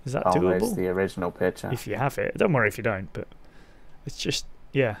 Is that There's doable? the original picture. If you have it. Don't worry if you don't, but it's just,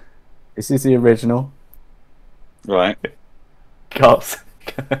 yeah. This is the original. Right. Carl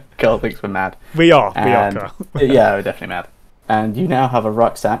thinks we're mad. We are, And- Carl. Yeah, we're definitely mad. And you now have a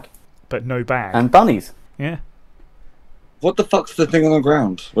rucksack But no bag. and bunnies. Yeah. What the fuck's the thing on the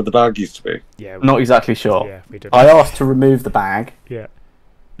ground where the bag used to be? Yeah. Not exactly sure. Yeah, we did. I asked to remove the bag. Yeah.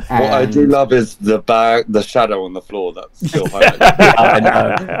 What I do and- love is the shadow on the floor that's still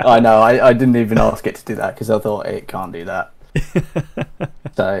highlighted. I know. I didn't even ask it to do that because I thought it can't do that.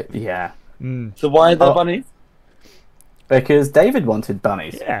 So, yeah. Mm. So why are there Oh. bunnies? Because David wanted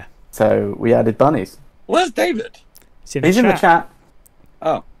bunnies. Yeah. So we added bunnies. Where's David? It's in He's in the chat.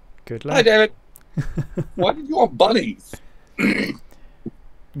 Oh, Good hi lad. David. Why did you want bunnies?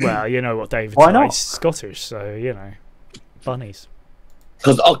 Well, you know what David's Why like. not? He's Scottish, so, you know. Bunnies.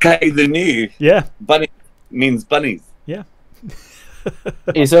 Because the new Yeah. bunny means bunnies. Yeah.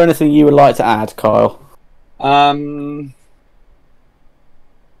 Is there anything you would like to add, Kyle?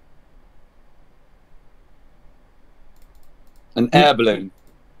 An air balloon.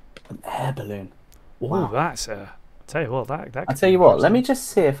 An air balloon. Oh, Wow. that's a... Tell you what, that I'll could tell be you what, let interesting. me just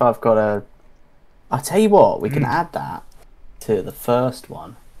see if I've got a... I'll tell you what, we can add that to the first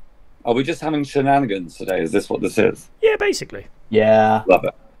one. Are we just having shenanigans today? Is this what this is? Yeah, basically. Yeah. Love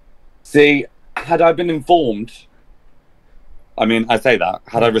it. See, had I been informed, I mean, I say that,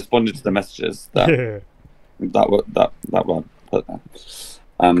 had I responded to the messages, that one. But,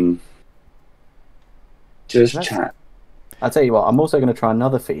 just Let's- chat. I'll tell you what, I'm also going to try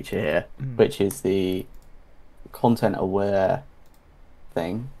another feature here, Mm. which is the content aware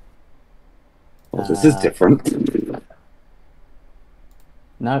thing. Well, this is different.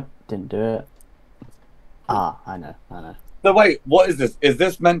 No, didn't do it. Ah, I know. So wait, what is this? Is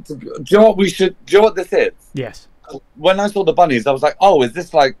this meant to? Do you know what we should? Do you know what this is? Yes. When I saw the bunnies, I was like, oh, is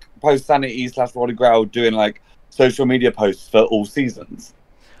this like Post Sanity / Roddy Growl doing like social media posts for all seasons?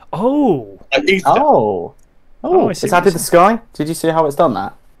 Oh. Like Easter. Oh, Oh, I see it's what added you're the sky. Did you see how it's done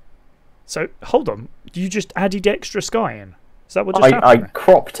that? So, hold on. You just added extra sky in? Is that what just I happened? there?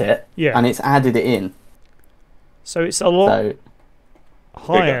 cropped it, Yeah. and it's added it in. So it's a lot So,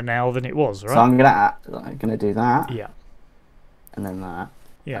 higher now than it was, right? so I'm gonna do that, Yeah. and then that.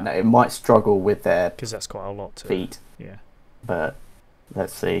 And Yeah. it might struggle with their Because that's quite a lot to... feet, Yeah. but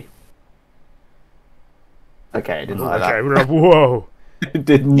let's see. Okay, it didn't like Okay, that. we're like, whoa. It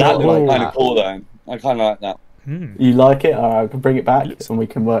did That not looks like kind that. of cool though. I kind of like that. Hmm. You like it? Alright, I can bring it back, Looks- and we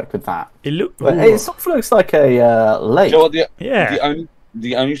can work with that. It looked... But it sort of looks like a lake. Do you know what Yeah.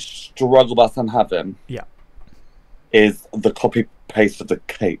 the only struggle bus I'm having? Yeah. Is the copy paste of the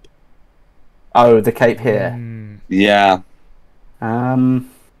cape. Oh, the cape here. Hmm. Yeah,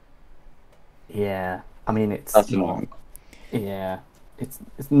 Yeah. I mean, it's that's not, annoying. yeah, it's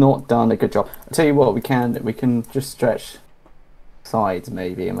not done a good job. I'll tell you what, we can just stretch sides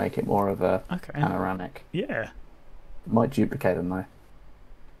maybe and make it more of a Okay. panoramic. Yeah. Might duplicate them though.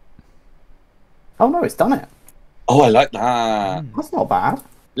 Oh no, it's done it. Oh, I like that. That's not bad.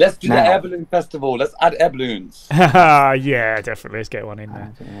 Let's do the Now. air balloon festival. Let's add air balloons. Yeah, definitely. Let's get one in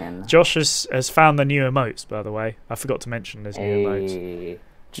there. Add in. Josh has found the new emotes, by the way. I forgot to mention there's new emotes. Hey,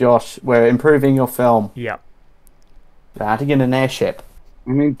 Josh, we're improving your film. Yeah. We're adding in an airship I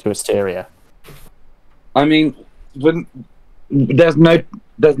mean, to Asteria. when there's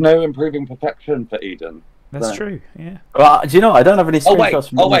no improving perfection for Eden. That's Right. true. Yeah. Well, do you know, I don't have any Oh wait, screenshots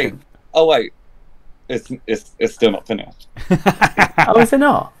from oh wait, Eden. oh wait. It's still not finished. Oh, is it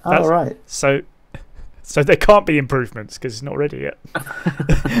not? Oh, That's- right. So there can't be improvements because it's not ready yet.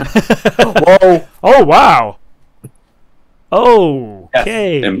 Whoa. Oh wow. Oh. Yes,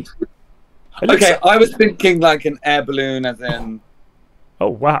 Okay. im- It looks Okay, like- I was thinking like an air balloon, as in Oh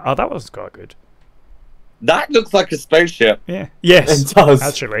wow. Oh, that was quite good. that looks like a spaceship. Yeah. Yes. It does.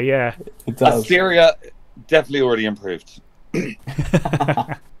 Actually, yeah. It does. Asteria definitely already improved.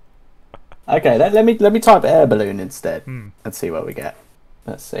 Okay, let me type air balloon instead Hmm. and see what we get.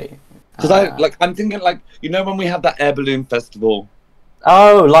 Let's see. Because I'm thinking like when we had that air balloon festival.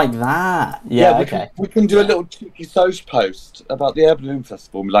 Oh, like that. Yeah. Okay. we can do a little cheeky social post about the air balloon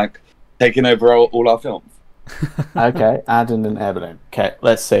festival, like taking over all our films. Okay. Add in an air balloon. Okay.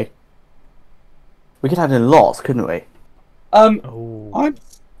 Let's see. We could add in lots, couldn't we? Oh. I'm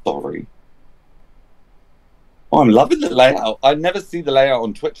sorry. Oh, I'm loving the layout. I never see the layout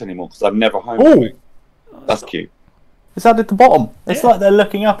on Twitch anymore because I'm never home. Oh. That's cute. It's added at the bottom. It's Yeah. like they're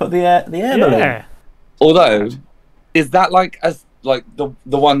looking up at the air balloon. Yeah. Although, is that like the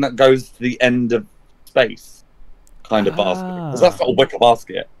one that goes to the end of space kind of basket. Because that's not a wicker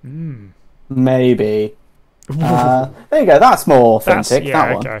basket. Maybe. There you go. That's more authentic.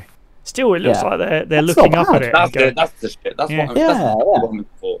 That one. Okay. Still, it looks like they're That's looking not up at bad. it. That's and it. That's the shit. That's what I'm looking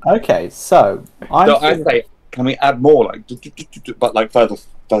for. Okay, so I say, can we add more, like, but like further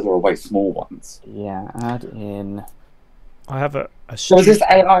away, small ones? Yeah, add in. I have a So is this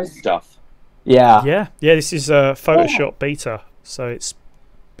AI stuff? Yeah. Yeah. This is a Photoshop beta, so it's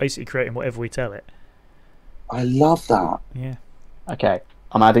basically creating whatever we tell it. I love that. Yeah. Okay,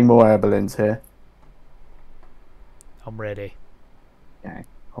 I'm adding more air balloons here. I'm ready. Okay,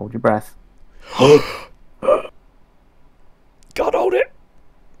 hold your breath. God, hold it.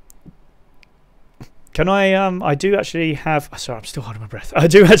 Can I do actually have... Sorry, I'm still holding my breath. I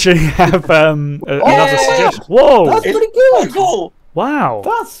do actually have another suggestion. Whoa! That's pretty good. Cool. Wow.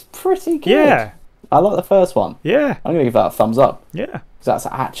 That's pretty good. Yeah. I like the first one. Yeah. I'm gonna give that a thumbs up. Yeah. Because that's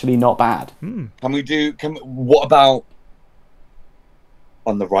actually not bad. What about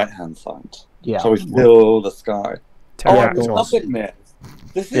on the right-hand side? Yeah. So we fill the sky. I Pterodactyls. love it, man.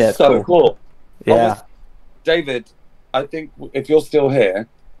 This is so cool. Yeah. David, I think if you're still here,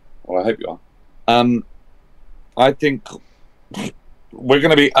 well, I hope you are. I think we're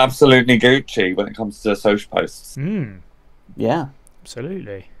going to be absolutely Gucci when it comes to social posts. Yeah.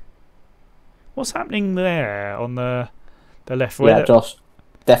 Absolutely. What's happening there on the left? Yeah, Josh,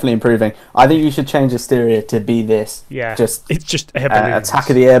 definitely improving. I think you should change the stereo to be this. Yeah. Just it's just air balloons. Attack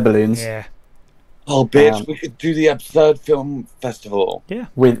of the Air Balloons. Yeah. Oh, bitch, we could do the Absurd Film Festival. Yeah.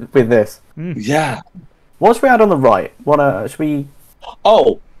 With this. Yeah. What should we add on the right? Should we...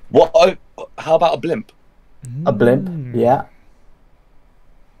 Oh, how about a blimp? A blimp? Yeah.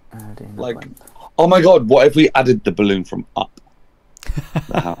 Add in Like, a blimp. oh my god, what if we added the balloon from up?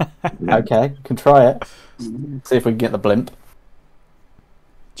 Okay, can try it. See if we can get the blimp.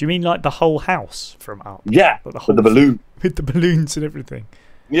 Do you mean like the whole house from up? Yeah, like with the balloon. With the balloons and everything.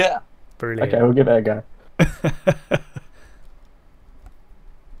 Yeah. Brilliant. Okay, we'll give it a go.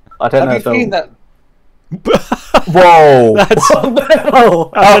 I don't know Have you seen that? Whoa! That's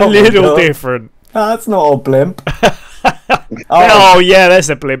a a little different. That's not a blimp. Oh yeah, that's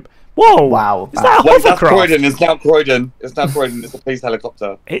a blimp. Whoa! Wow. Is that a Wait, that's hovercraft? Croydon. It's now Croydon. It's now Croydon. It's a police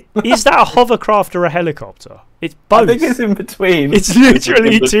helicopter. Is that a hovercraft or a helicopter? It's both. I think it's in between. It's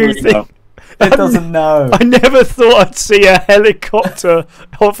literally two things. It doesn't know. I never thought I'd see a helicopter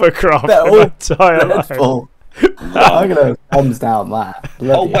hovercraft They're in all my entire life. dreadful. I'm gonna thumbs down that.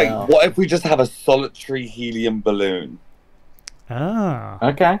 Oh wait, hell. what if we just have a solitary helium balloon? Ah.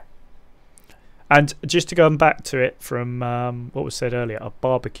 Okay. And just to go back to it from what was said earlier, a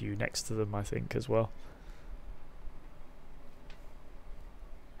barbecue next to them, I think, as well.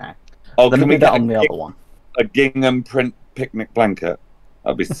 Okay. Oh, Let can me we get get on the other one? a gingham print picnic blanket?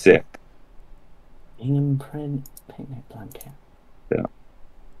 That'd be sick. Gingham print picnic blanket. Yeah.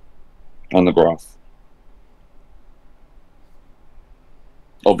 On the grass.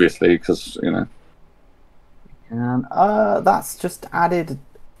 Obviously, because, you know. And that's just added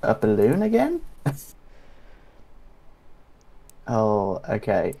a balloon again? Oh,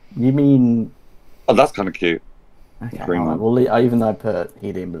 okay. You mean... Oh, that's kind of cute. Okay, Green alright, one. we'll even though I put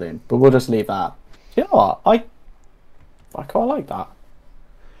helium balloon, but we'll just leave that. You know what? I quite like that.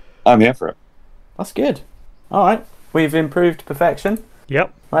 I'm here for it. That's good. Alright, we've improved perfection.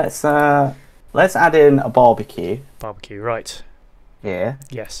 Yep. Let's add in a barbecue. Barbecue, right. Yeah.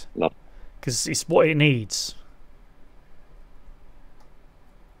 Yes. Love. Because it's what it needs.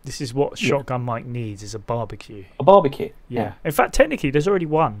 This is what Shotgun Mike needs, is a barbecue. A barbecue. Yeah. In fact, technically, there's already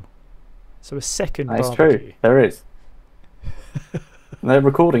one. So a second That's barbecue. true. There is. They're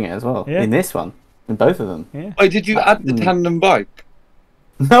recording it as well. Yeah. In this one. In both of them. Yeah. Oh, did you add the tandem bike?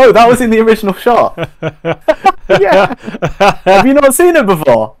 No, that was in the original shot. Yeah. Have you not seen it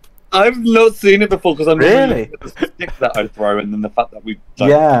before? I've not seen it before because I'm Really? the stick that I throw and then the fact that we. Like,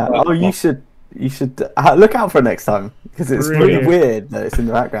 Yeah. Oh, you should look out for it next time because it's really Brilliant. weird that it's in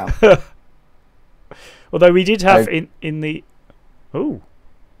the background. Although we did have in the... Oh,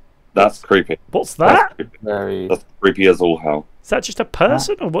 That's creepy. what's that? Very. That's creepy as all hell. Is that just a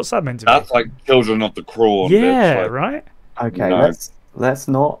person, or what's that meant to be? That's like Children of the Crawl. Yeah, like, right? Okay. No. Let's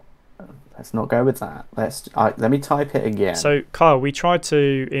not go with that. Let me type it again. So, Kyle, we tried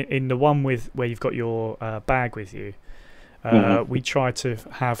to, in the one with where you've got your bag with you, we tried to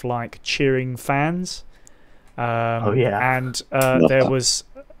have like cheering fans. Oh, yeah. And there was,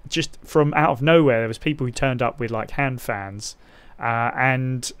 just from out of nowhere, there was people who turned up with like hand fans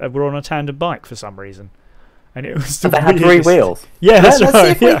and were on a tandem bike for some reason. And it was the they had 3 weirdest- wheels. Yeah, that's let's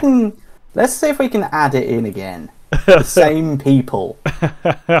right. see if let's see if we can add it in again. The same people.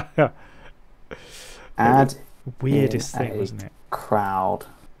 Add Weirdest in thing, a wasn't it? crowd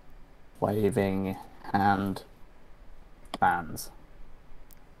waving hand fans.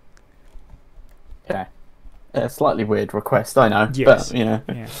 Okay. A slightly weird request, I know, Yes. but you know,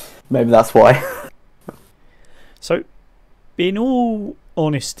 Yeah. maybe that's why. So, in all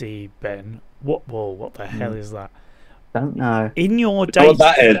honesty, Ben, what the hell is that? Don't know. In your Do you know what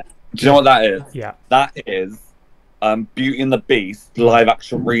that data, is? Do you know what that is? yeah, That is Beauty and the Beast live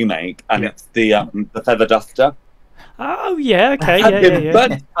action remake, and Yeah. it's the feather duster. oh yeah, okay, I've been yeah.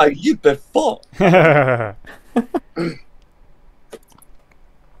 burnt by you before.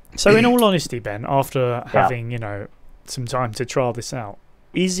 So, in all honesty, Ben, after having some time to trial this out,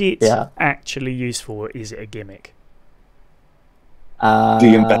 is it actually useful, or is it a gimmick?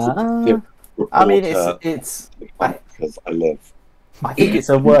 The investigative I mean, reporter, it's. because I live. I think it's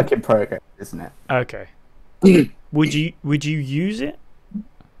a work in progress, isn't it? Okay. Would you use it?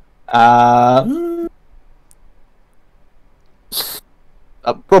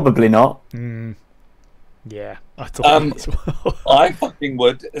 Probably not. Yeah, I thought that as well. I fucking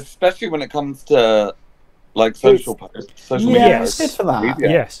would, especially when it comes to like social posts. Social media Yeah, posts. it's good for that.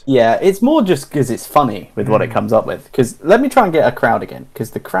 Yes. Yeah, it's more just because it's funny with what it comes up with. Because let me try and get a crowd again,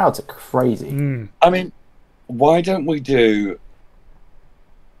 because the crowds are crazy. I mean, why don't we do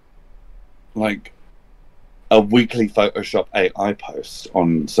like a weekly Photoshop AI post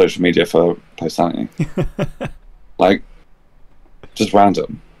on social media for posterity? Like, just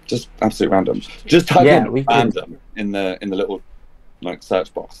random, just absolute random. Just type in random in the little like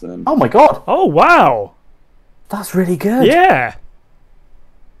search box, and then Oh my god, Oh wow! that's really good. Yeah,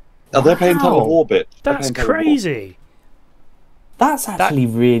 they're playing tug of war bit. that's crazy. That's actually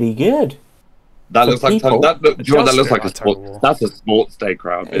really good. That For looks like people, that looks like a tug of sport. war. That's a sports day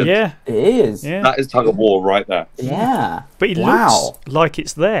crowd. Yeah, It is. yeah. That is tug of war right there. Yeah. But it looks like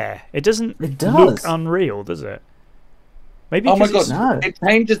it's there. It doesn't look unreal, does it? Maybe. Oh my 'cause god! It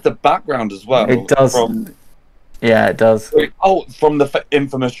changes the background as well. It does. Yeah, it does. Oh, from the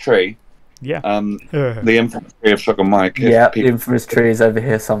infamous tree. Yeah. The infamous tree of Sugar Mike. Yeah, the infamous tree is over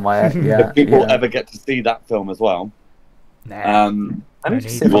here somewhere. Yeah. If people ever get to see that film as well, nah, let me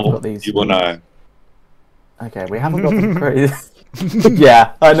just see if I've got these. You will know. Okay, we haven't got the crazy.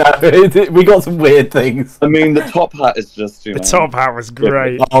 Yeah, I know. We got some weird things. I mean, the top hat is just the top hat was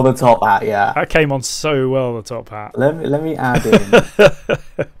great. Oh, the top hat, yeah. That came on so well. The top hat. Let me add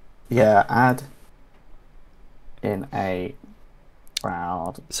in. Yeah, add in a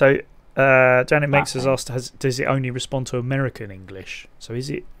crowd. So, Janet makes us ask: does it only respond to American English? So is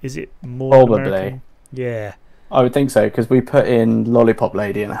it more Probably. American? Yeah. I would think so, because we put in Lollipop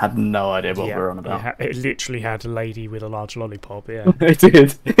Lady and I had no idea what we were on about. It literally had a lady with a large lollipop. Yeah. It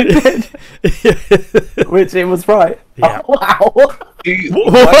did. Which it was right. Yeah. Oh, wow.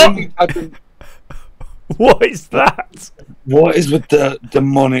 What is that? What is with the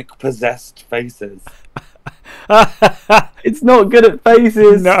demonic possessed faces? It's not good at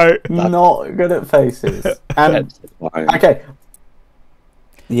faces. No. Not good at faces. And, okay.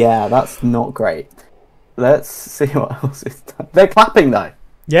 Yeah, that's not great. Let's see what else is done. They're clapping though.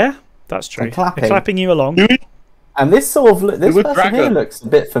 Yeah, that's true. They're clapping. They're clapping you along. And this sort of this person here looks a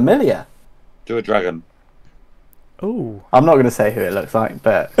bit familiar. Do a dragon. Oh. I'm not going to say who it looks like,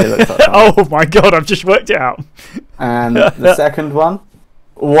 but it looks like. Oh my god! I've just worked it out. And the second one.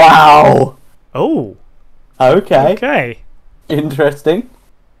 Wow. Oh. Okay. Okay. Interesting.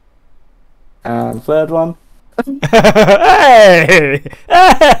 And third one. Hey!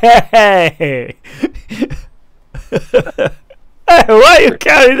 Hey! Hey, why are you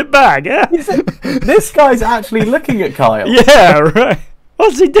carrying the bag, eh? This guy's actually looking at Kyle. Yeah, right.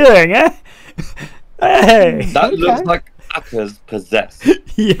 What's he doing, eh? Hey! That looks like Ackerz possessed.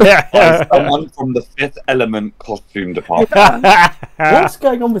 Yeah. By someone from the Fifth Element costume department. What's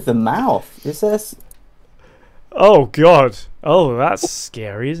going on with the mouth? Is this? Oh god. Oh, that's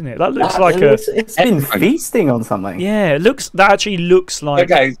scary, isn't it? That looks like it's been feasting on something. Yeah, that actually looks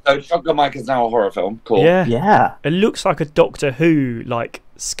like. Okay, so Sugar Mike is now a horror film. Cool. Yeah. Yeah. It looks like a Doctor Who like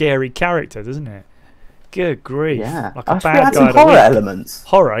scary character, doesn't it? Good grief. Yeah. Like a Actually, bad add guy. some horror elements.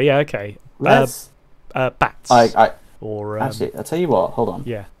 Horror, yeah, okay. Let's. Bats. Or actually, I'll tell you what. Hold on.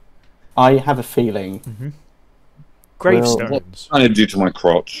 Yeah. I have a feeling. Gravestones. What can I do to my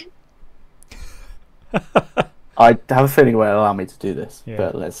crotch? I have a feeling it will allow me to do this, Yeah.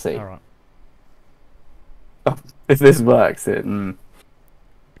 but let's see. All right. If this works, it. Can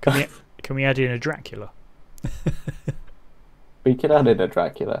we add in a Dracula? We could add in a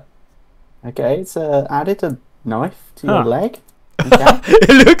Dracula. Okay, it's added a knife to your leg. Okay.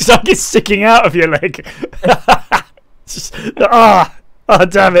 It looks like it's sticking out of your leg. Oh,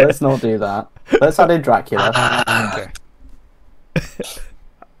 damn it. Let's not do that. Let's add in Dracula. Okay.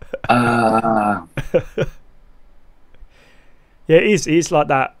 Yeah, it is like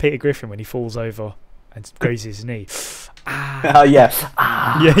that Peter Griffin when he falls over and grazes his knee. Oh, yeah.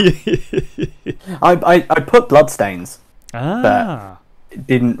 Yeah. I put bloodstains. Ah. It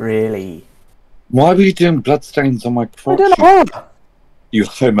didn't really... Why were you doing bloodstains on my I crotch? don't know. You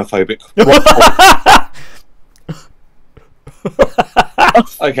homophobic.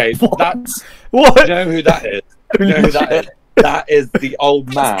 Okay, that's... What? Do you know who that is? Do you know who that is? That is the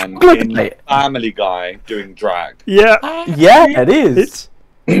old man in Family Guy doing drag. Yeah. Yeah, it is.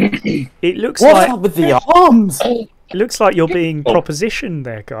 It looks What's like up with the arms? it looks like you're being propositioned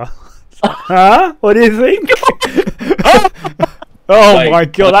there, Carl. Huh? What do you think? Oh Wait. my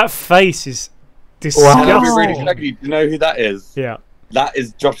god, that face is Can I be really disgusting. shaggy? Do you know who that is? Yeah. That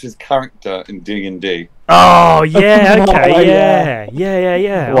is Josh's character in D&D. Oh yeah, okay, Oh, yeah.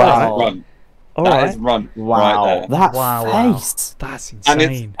 Yeah. Wow. Run. All That right. is Run. Wow, Right there. that Wow. face. That's And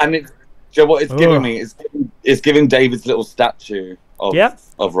insane. it's do you know what it's giving Ugh. me? It's giving David's little statue of Yep.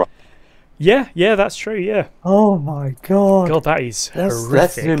 Run. Yeah, that's true, yeah. Oh my god. God, that is Let's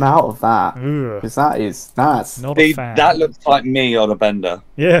horrific. zoom out of that. Ugh, Because that's... not a See, fan. that looks like me on a bender.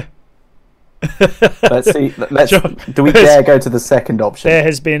 Yeah. Let's see. John, Do we dare go to the second option? There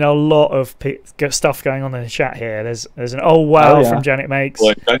has been a lot of stuff going on in the chat here. There's an oh wow Oh, yeah. from Janet Makes.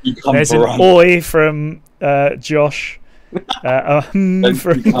 Boy, don't you come There's for an Run. oi from Josh. From Don't you come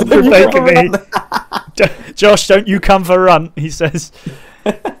from for Baker Me. Josh, don't you come for run? He says.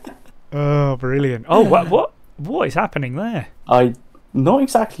 Oh, brilliant! Oh, what is happening there? I'm not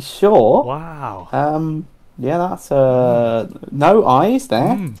exactly sure. Wow. Yeah, that's no eyes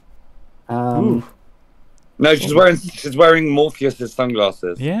there. Mm. Um, No, she's wearing Morpheus's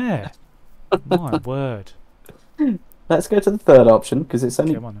sunglasses. Yeah. My word. let's go to the third option because it's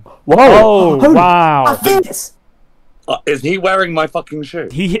only. Come on. Whoa! Oh, Holy- wow. That fits. Is he wearing my fucking shoe?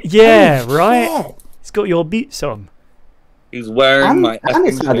 Yeah, Holy right. shit. He's got your boots on. He's wearing my And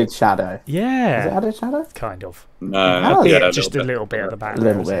it's effing added shoe. shadow. Is it Yeah. added shadow? Kind of. No, Oh, yeah, Just a little bit at the back. A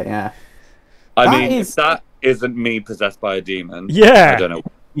little bit, yeah. I That mean, is- if that isn't me possessed by a demon, Yeah. I don't know.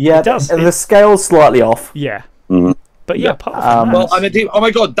 Yeah, It does. the scale's slightly off. Yeah. Mhm. But yeah, Yeah. apart from Well, that. I'm a demon. Oh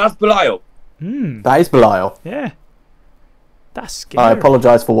my god, that's Belial. That is Belial. Yeah. That's I scary.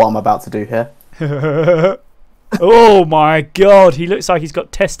 apologise for what I'm about to do here. Oh my god, he looks like he's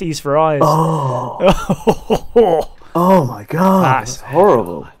got testes for eyes. Oh, oh my god, That's that's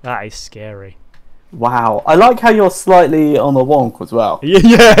horrible. That is scary. Wow, I like how you're slightly on the wonk as well.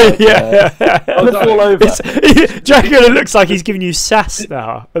 Yeah. Let's fall over. Dracula looks like he's giving you sass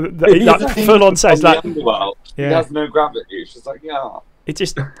now. Like full on sass. Like, Underworld. Yeah. He has no gravity. It's just like, yeah. he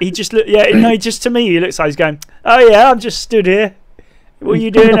just look. Yeah, no, just to me, he looks like he's going. Oh yeah, I'm just stood here. What are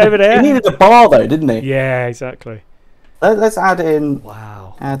you doing over He there? needed a bar though, didn't he? Yeah, exactly. Let's add in.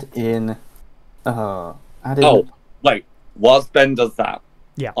 Wow. Add in. Oh, wait. Whilst Ben does that,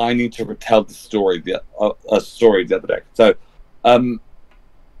 Yeah. I need to retell the story. A story the other day. So, I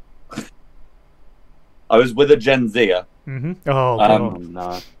was with a Gen Zer, Oh Oh god.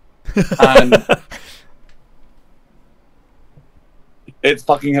 no. and it's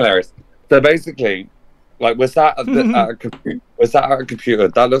fucking hilarious. So basically, like we're sat at, a computer.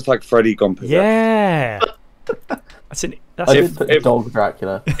 That looks like Freddy gone possessed. Yeah. That's I it. did put Dog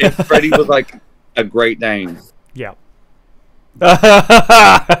Dracula. If Freddy was like a Great Dane, Yeah.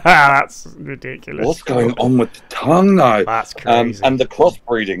 That's ridiculous. what's going on with the tongue though? That's crazy. And the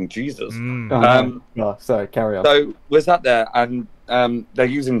crossbreeding, Jesus. Mm. Oh, sorry, carry on. So we're sat there, and they're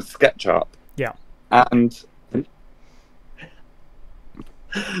using SketchUp. Yeah. And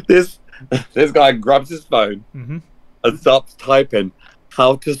this guy grabs his phone and starts typing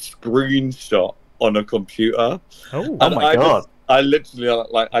how to screenshot on a computer. Oh. And my God. I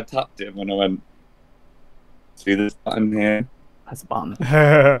literally I tapped him and I went, see this button here? That's a button.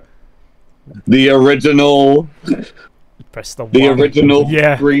 The original Press the the one. original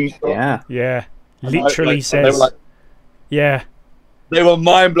Yeah. screenshot. Yeah. Yeah. And I- Literally they says. were like, Yeah. they were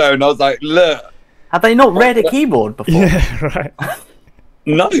mind blown. I was like, look. Have they not read a keyboard before? Yeah. Right.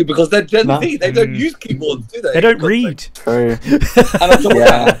 No, because they're Gen No. Z. They don't use keyboards, do they? They don't Because read. True. And on top of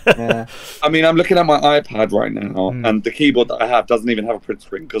that, Yeah. I mean, I'm looking at my iPad right now, and the keyboard that I have doesn't even have a print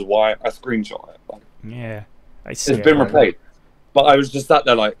screen because why? I screenshot it. Like, Yeah. it's been replaced. But I was just sat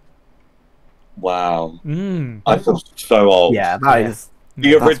there like, wow. I feel so old. Yeah, that is.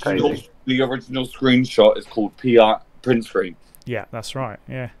 The that's original, crazy. the original screenshot is called PR print screen. Yeah, that's right.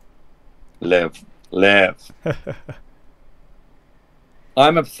 Yeah. Live.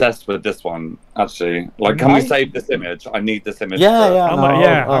 I'm obsessed with this one, actually. Like, can we save this image? I need this image.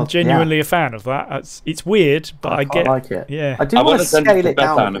 I'm genuinely a fan of that. It's weird, but I get. like it. Yeah, I do want to send scale it to it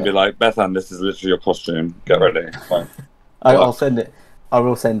down Bethan and be like, Bethan, this is literally your costume. Get ready. Fine. I'll send it. I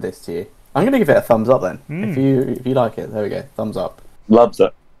will send this to you. I'm gonna give it a thumbs up then. If you like it, there we go. Thumbs up. Loves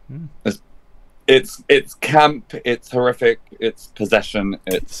it. It's camp. It's horrific. It's possession.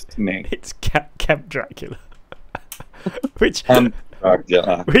 It's me. It's Camp Dracula, which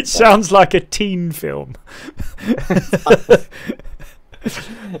sounds like a teen film.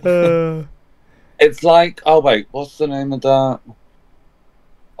 It's like, oh wait, what's the name of that?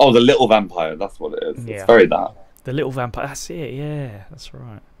 Oh, The Little Vampire. That's what it is. Yeah. It's very that. The Little Vampire. That's it. Yeah, that's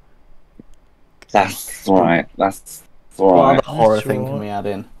right. That's right. That's right. What other horror thing can we add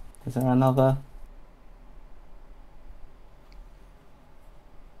in? Is there another?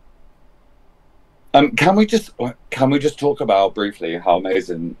 Can we just talk about briefly how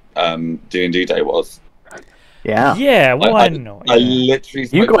amazing D&D Day was? Yeah. Yeah. Why not? I literally.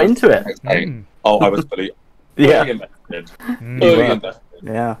 You got into it. Oh, I was fully invested. Fully invested.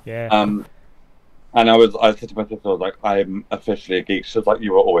 Yeah. Yeah. And I said to my sister, I was like, I'm officially a geek. She was like,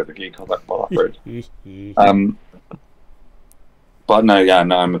 you were always a geek. I was like, well, that's rude. But no,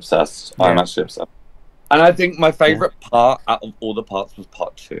 I'm obsessed. Yeah. I'm actually obsessed. And I think my favourite part out of all the parts was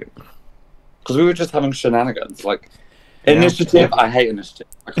part 2. Because we were just having shenanigans. Like, initiative, I hate initiative.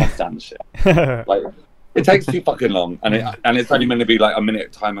 I can't stand the shit. Like, it takes too fucking long. And it's only meant to be like a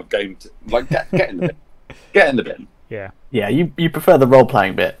minute time of game. Like, get in the bin. Get in the bin. Yeah. Yeah, you prefer the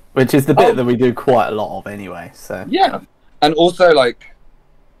role-playing bit, which is the bit that we do quite a lot of anyway, so... Yeah. And also, like...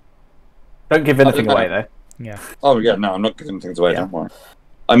 Don't give anything away, though. Yeah. Oh, yeah, no, I'm not giving things away, don't worry.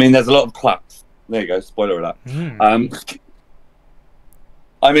 I mean, there's a lot of quacks. There you go, spoiler alert.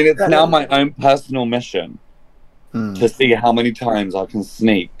 I mean, it's now my own personal mission to see how many times I can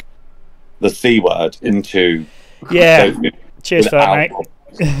sneak the C word into... Yeah. Cheers for that, mate.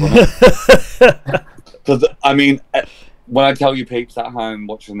 Because, I mean, when I tell you peeps at home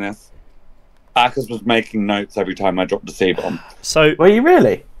watching this, Ackerz was making notes every time I dropped the C-bomb. So, were you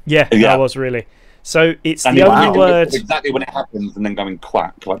really? Yeah, I was really. So, it's the only word... Exactly when it happens and then going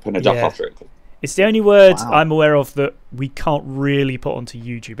quack, like putting a duck after it. It's the only word I'm aware of that we can't really put onto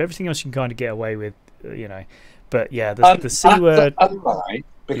YouTube. Everything else you can kind of get away with, you know. But yeah, the C word... That's right,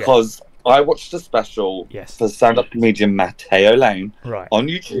 because I watched a special for stand-up comedian Matteo Lane on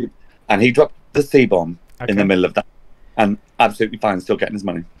YouTube, and he dropped the C-bomb in the middle of that, and absolutely fine, still getting his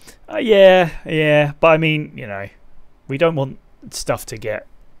money. Yeah, but I mean, you know, we don't want stuff to get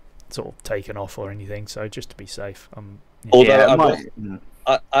sort of taken off or anything, so just to be safe. Although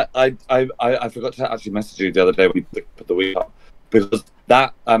I forgot to actually message you the other day when we put the week up, because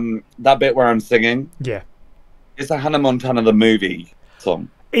that bit where I'm singing, it's a Hannah Montana the movie song.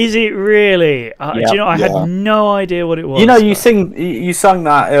 Is it really? Do you know? I had no idea what it was. You know, you sung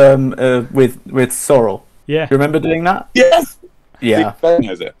that with Sorrel. Yeah. Do you remember doing that? Yes. Yeah. Ben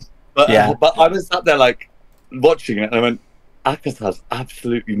knows it. But but I was sat there like watching it, and I went, Ackerz has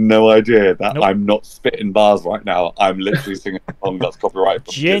absolutely no idea that I'm not spitting bars right now. I'm literally singing a song that's copyrighted.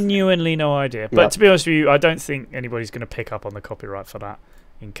 Genuinely no idea. But to be honest with you, I don't think anybody's going to pick up on the copyright for that.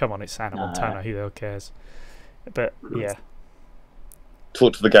 I mean, come on, it's Hannah Montana. Who the hell cares? But yeah.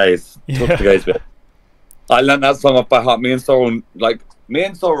 Talk to the gays. Talk to the gays bit. I learned that song off by heart. Me and Sorrel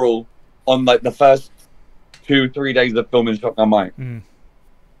on like the first 2-3 days of filming Shotgun Mike.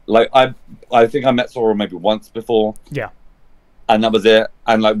 Like I think I met Sorrel maybe once before. Yeah. And that was it.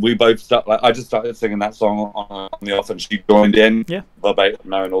 And like we both I just started singing that song on the off, and she joined in. Yeah. Verbatim,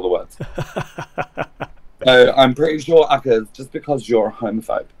 knowing all the words. So I'm pretty sure, Ackerz, just because you're a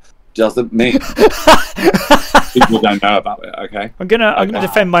homophobe doesn't mean people don't know about it. Okay. I'm gonna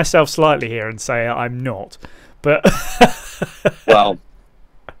defend myself slightly here and say I'm not, but well,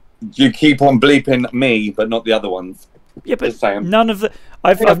 you keep on bleeping me, but not the other ones. Yeah, but none of the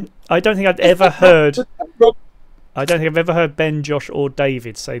I don't think I've ever heard. I don't think I've ever heard Ben, Josh, or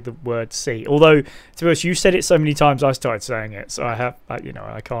David say the word "C." Although, to be honest, you said it so many times, I started saying it. So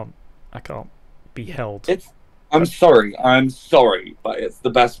I can't be held. I'm sorry, but it's the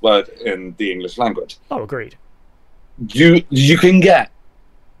best word in the English language. Oh, agreed. You can get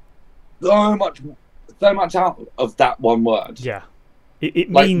so much out of that one word. Yeah, it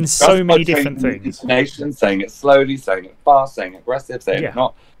means so many different things. Nation, saying it slowly, saying it fast, saying it aggressive, saying it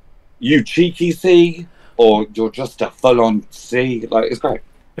not. You cheeky C, or you're just a full-on C. Like, it's great.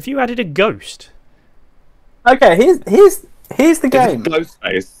 If you added a ghost. Okay, here's the game. Ghost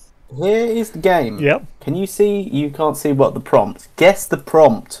face. Here is the game. Yep. Can you see? You can't see what the prompt. Guess the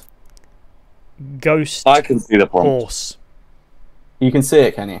prompt. Ghost. I can see the prompt. Horse. You can see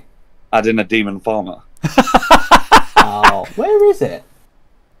it, can you? Add in a demon farmer. Oh, where is it?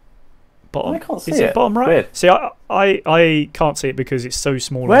 Bottom. I can't see Is it bottom right? Weird. See, I can't see it because it's so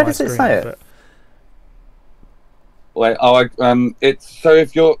small Where on my does it screen. say it? But Wait, it's so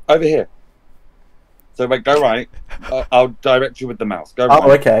if you're over here. So wait, go right. I'll direct you with the mouse. Go right.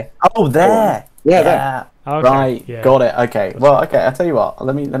 Oh, okay. Oh, there. Yeah, there. okay, Right. yeah. Got it. Okay. Well, okay. I'll tell you what.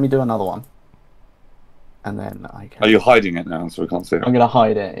 Let me do another one. And then I can. Are you hiding it now so we can't see it? I'm gonna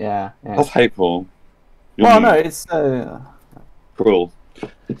hide it. Yeah. That's hateful. You're Well, mean. no, it's Cruel.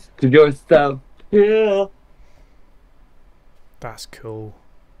 It's to yourself. Yeah. That's cool.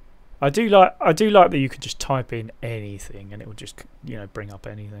 I do like that you can just type in anything and it will just bring up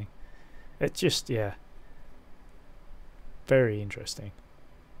anything. It's just very interesting.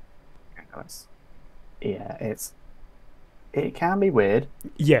 Yeah, it can be weird.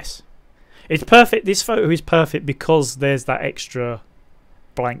 Yes, it's perfect. This photo is perfect because there's that extra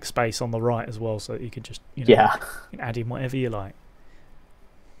blank space on the right as well, so that you can just you can add in whatever you like.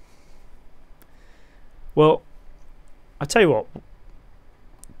 Well, I tell you what.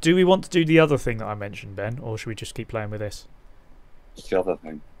 Do we want to do the other thing that I mentioned, Ben, or should we just keep playing with this? What's the other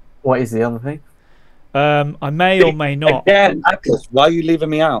thing? What is the other thing? I may or may not. Again, Ackerz, why are you leaving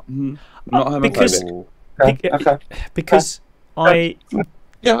me out? I'm not homophobic. Because I.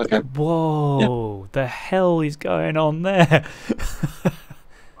 Yeah, okay. Whoa! The hell is going on there?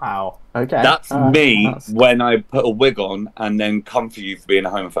 Wow. Okay. That's me when I put a wig on and then come for you for being a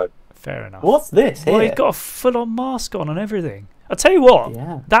homophobe. Fair enough. What's this here? Well, he's got a full-on mask on and everything. I'll tell you what.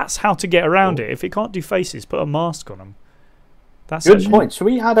 Yeah. That's how to get around it. If it can't do faces, put a mask on them. That's Good point. Should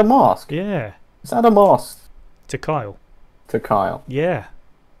we add a mask? Yeah. Let's add a mask To Kyle. to Kyle. Yeah.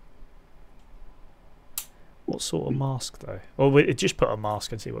 What sort of mask though? Well, we just put a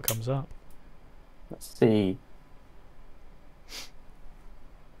mask and see what comes up. Let's see.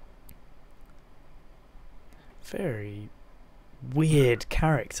 Very weird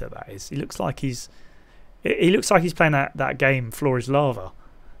character that is. He looks like he's playing that game Floor is Lava.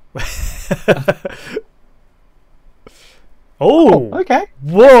 Oh, Okay.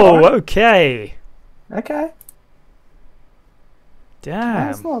 whoa, okay. Okay. Damn.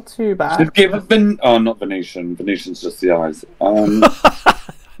 That's not too bad. Should give not Venetian. Venetian's just the eyes. I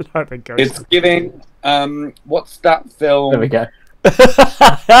like the ghost. It's giving what's that film? There we go.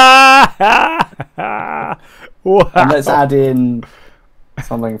 Wow. And let's add in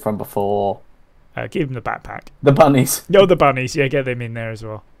something from before. Give him the backpack. The bunnies. No, the bunnies. Yeah, get them in there as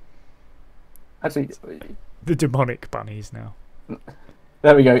well. Actually, The demonic bunnies now.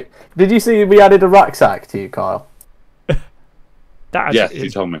 there we go. Did you see we added a rucksack to you, Kyle? That Yes, actually you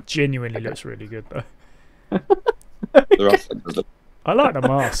told me. genuinely looks really good though. The rest of it. I like the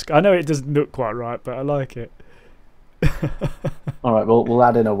mask. I know it doesn't look quite right, but I like it. All right, we'll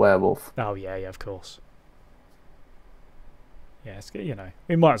add in a werewolf. Oh yeah, of course. Yeah, it's good.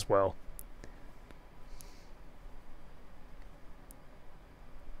 We might as well.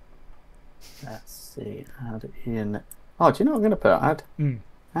 Let's see. Add in. Oh, do you know what I'm going to put?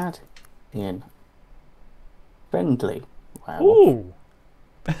 Add in friendly werewolf. Ooh,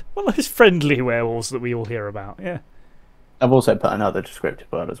 one of those friendly werewolves that we all hear about. Yeah. I've also put another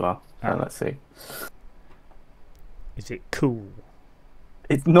descriptive word as well. So let's see. Is it cool?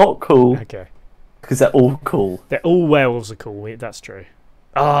 It's not cool Okay. because they're all cool. They're all werewolves are cool. That's true.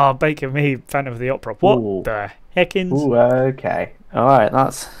 Ah, Baker me, Phantom of the Opera. What Ooh. the heckins? Ooh, okay. All right,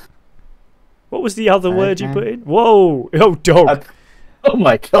 that's. What was the other word you put in? Whoa! Oh, dog! Oh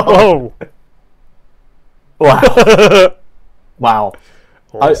my god! Whoa! Wow! Wow!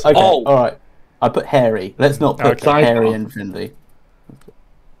 Awesome. Okay, Oh. all right. I put hairy. Let's not put Okay. hairy and friendly.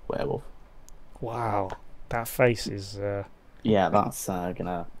 Werewolf. Wow, that face is. Yeah, that's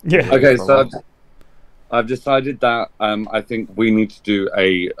gonna. Yeah. Okay, so I've decided that I think we need to do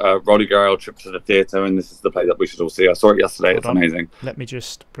a Roddy Garrel trip to the theatre, and this is the play that we should all see. I saw it yesterday. It's Hold on. amazing. Let me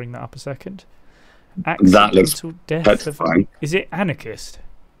just bring that up a second. That looks Accidental death petrifying. Is it Anarchist?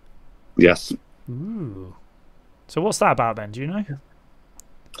 Yes. Ooh. So what's that about then? Do you know?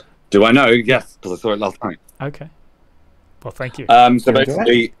 Do I know? Yes, because I saw it last night. Okay. Well, thank you. So Enjoy it.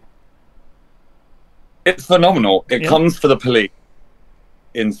 basically, it's phenomenal. It comes for the police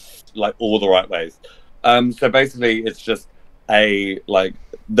in like all the right ways. So basically, it's just the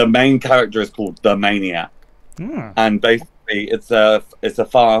main character is called the Maniac, and basically it's a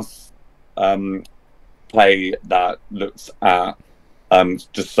farce play that looks at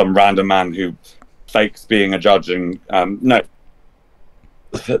just some random man who fakes being a judge and no.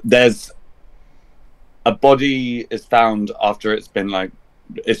 There's a body is found after it's been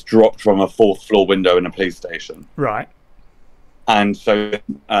it's dropped from a 4th floor window in a police station. Right. and so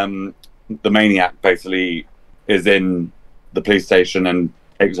the maniac basically is in the police station and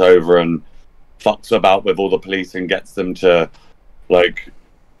takes over and fucks about with all the police and gets them to like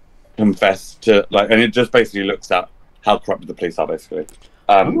confess to like, and it just basically looks at how corrupt the police are basically.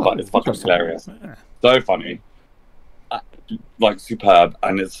 But it's fucking hilarious, so funny, like superb,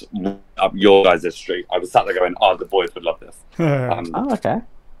 and it's up your guys' street. I was sat there going, "Oh, the boys would love this." Oh, okay.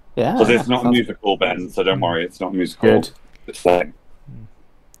 Yeah. Because it's not a musical, Ben, so don't worry, it's not a musical. Good. It's like,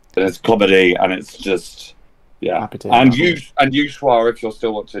 it's comedy, and it's just, yeah. And you, Shwar, if you're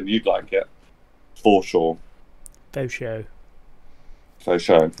still watching, you'd like it, for sure. Faux show. Faux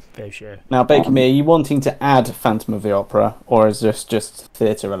show. Faux show. Now, Baker Me, are you wanting to add Phantom of the Opera, or is this just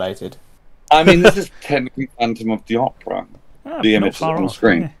theatre related? I mean, this is technically Phantom of the Opera. The image on the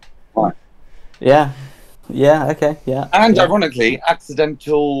screen. Yeah. Right. Yeah. Yeah, okay, yeah. And ironically,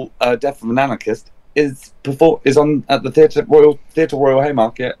 Accidental Death of an Anarchist is on at the Theatre Royal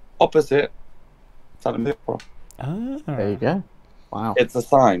Haymarket opposite Phantom of the Opera. Ah. There you go. Wow. It's a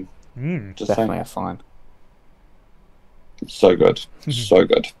sign. Just definitely a sign. So good. So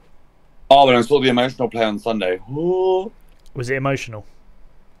good. Oh, when I saw the emotional play on Sunday. Oh. Was it emotional?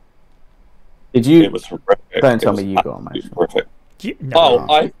 Did you? It was horrific. Don't tell me you got emotional. Horrific. No. Oh,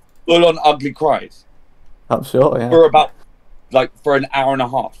 I full on ugly cried. I'm sure, yeah. For an hour and a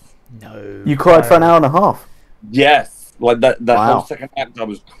half. No. You cried for an hour and a half? Yes. Like that Wow. whole second act,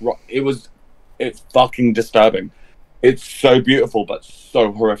 it's fucking disturbing. It's so beautiful, but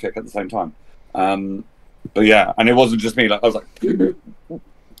so horrific at the same time. But yeah, and it wasn't just me. Like I was like, that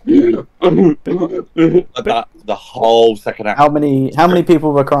the whole second act. How many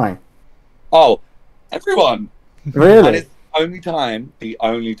people were crying? Oh, everyone. Really? And it's the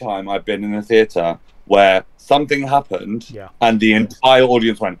only time I've been in a theatre where something happened and the entire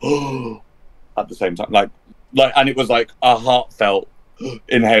audience went at the same time. Like, and it was like a heartfelt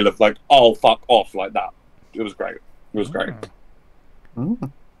inhale of like, oh, fuck off, like that. It was great. It was great. Mm.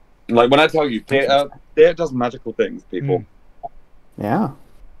 Like, when I tell you, theatre does magical things, people. Yeah.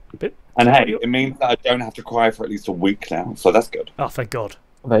 And hey, it means that I don't have to cry for at least a week now, so that's good. Oh, thank God.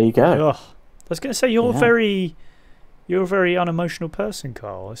 There you go. Oh, I was going to say, you're a very unemotional person,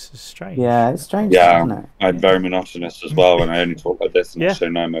 Carl. This is strange. Yeah, it's strange, yeah, isn't it? I'm very monotonous as well, and I only talk like this, and I show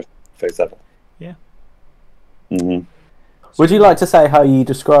no emotion face ever. Yeah. Mm-hmm. Would you like to say how you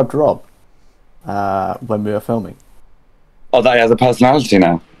described Rob when we were filming? Oh, that he has a personality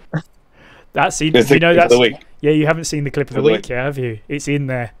now. That's you know that's the week. Yeah, you haven't seen the clip of the week yet, have you? It's in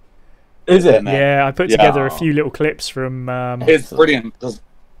there. Is it? Yeah, I put together a few little clips from. It's brilliant because,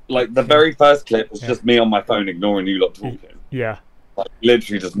 like, the very first clip was just me on my phone ignoring you lot talking. Yeah. Like,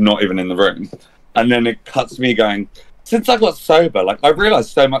 literally just not even in the room, and then it cuts me going. Since I got sober, like, I realised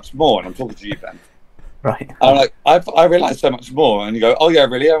so much more, and I'm talking to you, Ben. Right. I'm like, I realised so much more, and you go, oh yeah,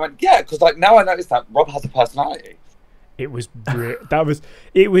 really? I went, yeah, because like now I noticed that Rob has a personality. It was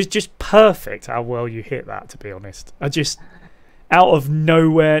it was just perfect how well you hit that, to be honest. I just, out of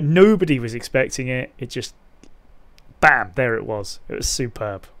nowhere, nobody was expecting it. It just, bam, there it was. It was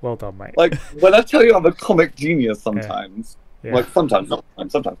superb. Well done, mate. Like, when I tell you I'm a comic genius sometimes, like sometimes, not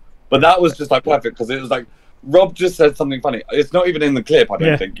sometimes, but that was just like perfect because it was like, Rob just said something funny. It's not even in the clip, I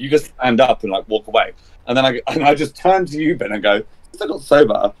don't think. You just stand up and like walk away. And then I just turn to you, Ben, and go, since I got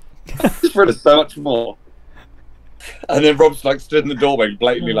sober, I just realised so much more. And then Rob's like stood in the doorway,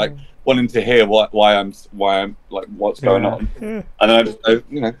 blatantly like wanting to hear why I'm like what's going on. And then I just go,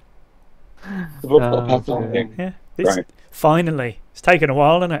 you know, Rob's got a personality. Yeah, finally, it's taken a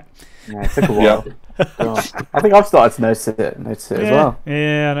while, hasn't it? Yeah, it took a while. I think I've started to notice it as well.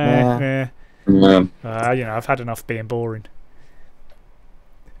 Yeah, I know. Yeah. You know, I've had enough being boring.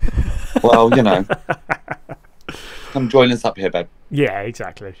 Well, you know, come join us up here, babe. Yeah,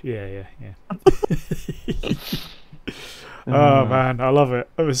 exactly. Yeah. Oh man, I love it.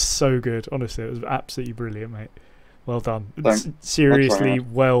 It was so good. Honestly, it was absolutely brilliant, mate. Well done. Seriously,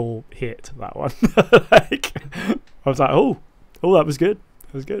 well hit, that one. Like, I was like, oh, that was good.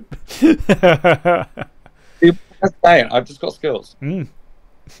 That was good. I've just got skills.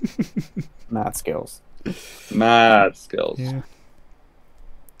 Mad skills. Mad skills. Yeah.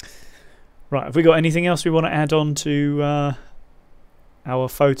 Right, have we got anything else we want to add on to our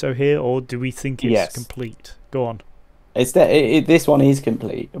photo here, or do we think it's complete? Go on. This one is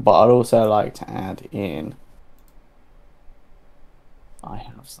complete, but I'd also like to add in. I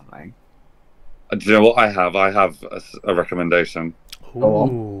have something. Do you know what I have? I have a recommendation.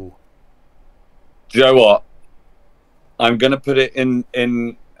 Ooh. Do you know what? I'm gonna put it in.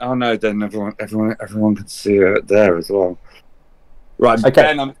 Oh no! Then everyone can see it there as well. Right, okay.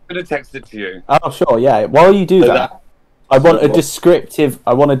 Ben, I'm gonna text it to you. Oh sure, yeah. While you do that, I want a descriptive.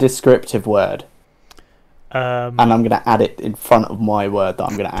 I want a descriptive word. And I'm going to add it in front of my word that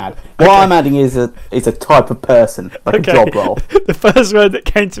I'm going to add. What I'm adding is a type of person, like a job role. The first word that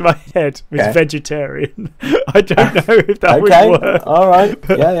came to my head was vegetarian. I don't know if that would work. All right.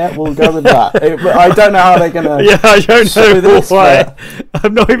 Yeah, we'll go with that. I don't know how they're going to. Yeah, I don't know this, why.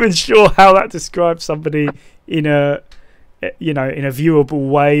 I'm not even sure how that describes somebody in a viewable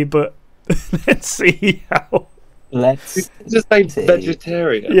way. But let's see how. Let's just say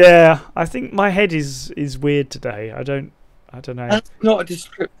vegetarian. Yeah, I think my head is weird today. I don't know. That's not a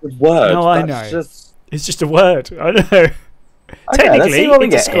descriptive word. No, I know. It's just a word. I know. Okay, technically,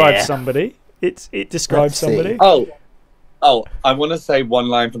 it describes somebody. It describes somebody. Oh, I want to say one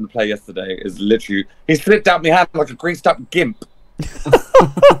line from the play yesterday is literally, he slipped out my hand like a greased up gimp.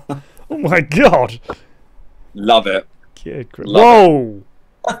 Oh my god. Love it. Whoa.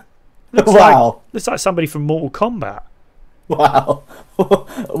 Wow. Looks like somebody from Mortal Kombat. Wow.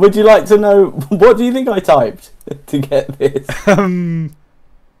 Would you like to know, what do you think I typed to get this? Wow.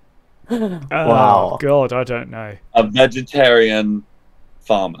 Oh, God, I don't know. A vegetarian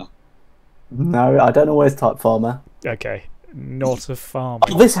farmer. No, I don't always type farmer. Okay, not a farmer.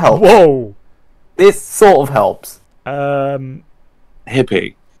 Oh, this helps. Whoa. This sort of helps.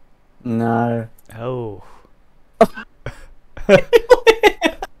 Hippie. No. Oh.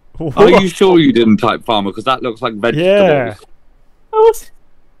 Are you sure you didn't type farmer? Because that looks like vegetables. Yeah.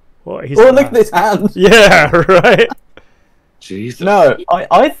 What is look at this hand. Yeah, right. Jesus. No,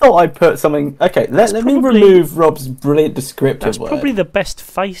 I thought I put something. Okay, let me remove Rob's brilliant descriptive word. That's probably the best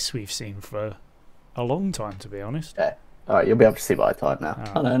face we've seen for a long time, to be honest. Yeah. Alright, you'll be able to see what I type now.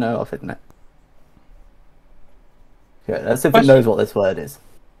 Oh, no, I've hidden it. Okay, let's see if it knows what this word is.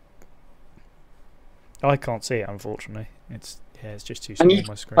 I can't see it, unfortunately. It's just too small on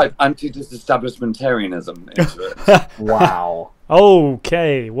my screen. Type anti-disestablishmentarianism into it. Wow.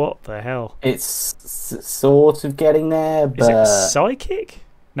 Okay, what the hell? It's sort of getting there, but... Is it psychic?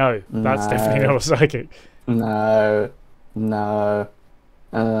 No, that's definitely not a psychic. No.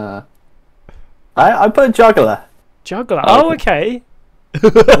 I put juggler. Juggler? Oh, okay.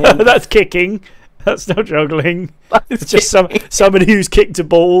 That's kicking. That's not juggling. It's just somebody who's kicked a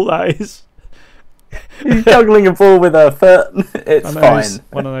ball, that is. He's juggling a ball with a foot. It's fine.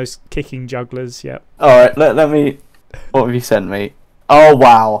 One of those kicking jugglers, yep. Alright, let me... What have you sent me? Oh,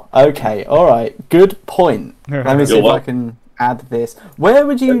 wow. Okay, alright. Good point. Let me see if I can add this. Where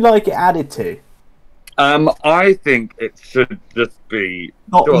would you like it added to? I think it should just be...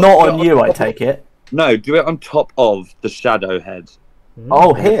 Not on you, I take it. No, do it on top of the shadow head.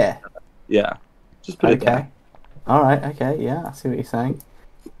 Oh, here? Yeah. Just put it there. Alright, okay, yeah, I see what you're saying.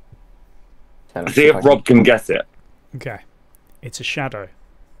 See if Rob can guess it. Okay. It's a shadow.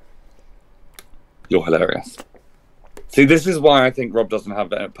 You're hilarious. See, this is why I think Rob doesn't have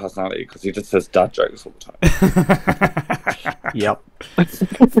that personality, because he just says dad jokes all the time. Yep.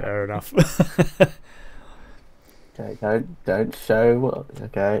 Fair enough. Okay, don't show what...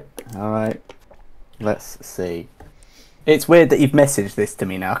 Okay, alright. Let's see. It's weird that you've messaged this to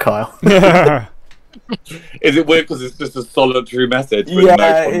me now, Kyle. Is it weird because it's just a solitary message? Yeah,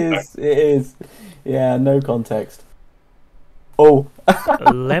 no, it is. Yeah, no context. Oh.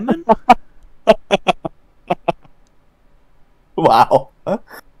 Lemon? Wow.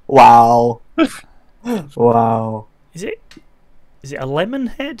 Wow. Wow. Is it a lemon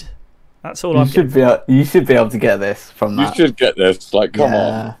head? That's all you should be able to get this from that. You should get this. Like, come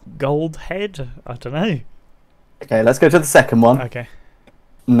on. Gold head? I don't know. Okay, let's go to the second one. Okay.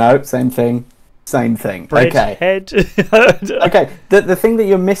 No, same thing. Same thing. Bread okay. Head. Okay. The thing that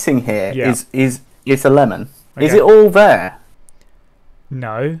you're missing here is a lemon. Okay. Is it all there?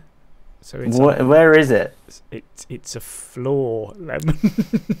 No. So it's where is it? It's a floor lemon.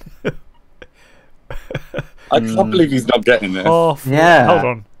 I can't believe he's not getting this. Oh, yeah. Hold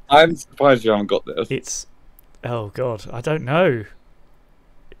on. I'm surprised you haven't got this. Oh god, I don't know.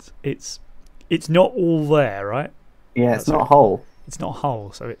 It's not all there, right? Yeah, it's not whole. It's not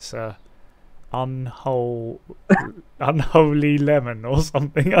whole, so it's unholy lemon or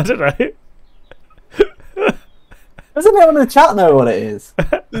something. I don't know. Doesn't anyone in the chat know what it is?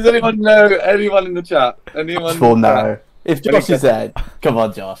 Does anyone know? Anyone in the chat? Anyone? Well, no. If Josh is there, come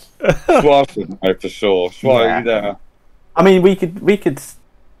on, Josh. Schwar should know for sure. Schwar, are you there? I mean, we could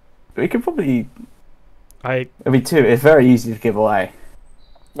probably. I mean, too. It's very easy to give away.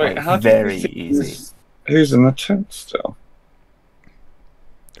 Wait, how very easy. Who's in the chat still?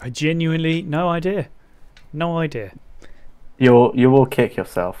 I genuinely no idea. No idea. You will kick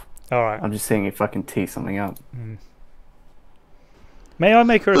yourself. All right. I'm just seeing if I can tee something up. May I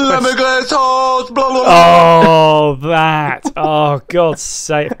make a request? Lemon glaze toast, blah, blah, blah. Oh, that. Oh, God's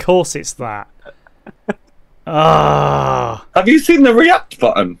sake. Of course it's that. Ah. Have you seen the react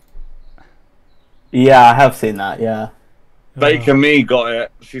button? Yeah, I have seen that. Yeah. Baker Me got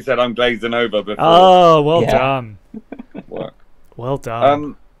it. She said I'm glazing over before. Oh, well Yeah. done. Work. Well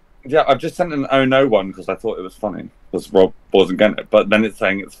done. Yeah, I've just sent an oh no one because I thought it was funny because Rob wasn't getting it, but then it's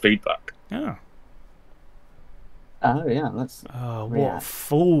saying it's feedback. Oh. Oh yeah, that's. Oh, what a React.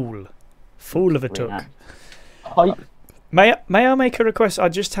 fool. Fool of a took. React. Hype. May I make a request? I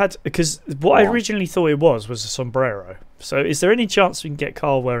just had, because what I Go on. originally thought it was a sombrero. So is there any chance we can get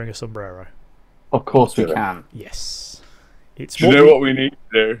Carl wearing a sombrero? Of course we Do it. can. Yes. It's Do you know what we need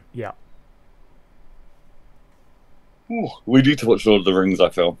to do? Yeah. Ooh, we need to watch Lord of the Rings, I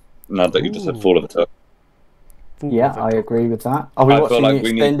feel. Now that you just said Fall of a Turk. Fool Yeah, of a I took. agree with that. Are we I watching feel like the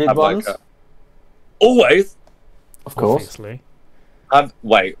we need to extended have ones? like a... Always. Of course. Obviously.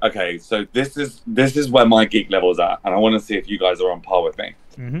 Wait, okay, so this is where my geek level is at, and I want to see if you guys are on par with me.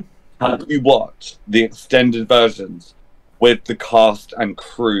 Mm-hmm. Have you watched the extended versions with the cast and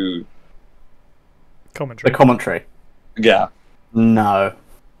crew? Commentary. The commentary. Yeah. No.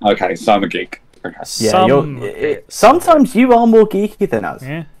 Okay, so I'm a geek. Okay. Yeah, sometimes you are more geeky than us,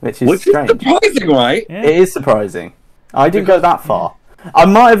 Yeah. which is Which is strange. surprising, right? Yeah. It is surprising. I didn't go that far. I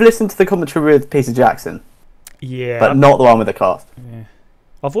might have listened to the commentary with Peter Jackson, Yeah. but not the one with the cast. Yeah.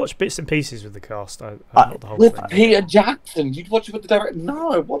 I've watched bits and pieces with the cast. Not the whole With thing. Peter Jackson, you'd watch it with the director?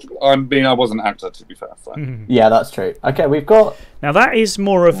 No, I mean, I wasn't an actor, to be fair. So. Mhm. Yeah, that's true. Okay, we've got. Now that is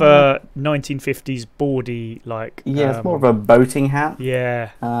more of a 1950s bawdy, like. Yeah, it's more of a boating hat. Yeah.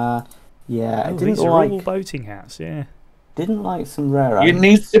 Yeah, I Oh, didn't these are all like. boating hats. Yeah. Didn't like sombrero. It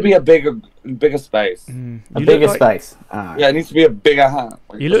needs to be a bigger space. Mm. A You bigger look like, space. Ah. Yeah, it needs to be a bigger hat.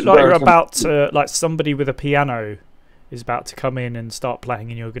 You look like you're about to, like somebody with a piano is about to come in and start playing,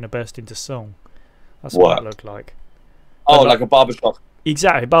 and you're going to burst into song. That's what it looked like. Oh, like a barbershop.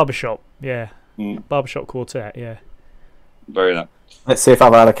 Exactly, barbershop. Yeah, Mm. barbershop quartet. Yeah. Very nice. Let's see if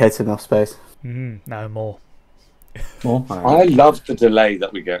I've allocated enough space. No more. More. I love the delay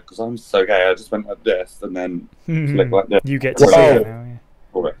that we get because I'm so gay. I just went like this and then flick like this. You get to see Whoa. it now. Yeah.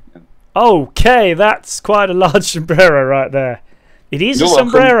 Alright, yeah. Okay, that's quite a large sombrero right there. It is You're a welcome.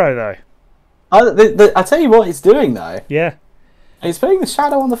 sombrero though. I tell you what it's doing though. Yeah. It's putting the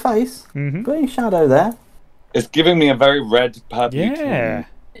shadow on the face. Mm-hmm. Putting shadow there. It's giving me a very red, purple. Yeah.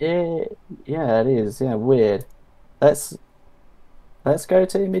 Yeah, it is. Yeah, weird. Let's go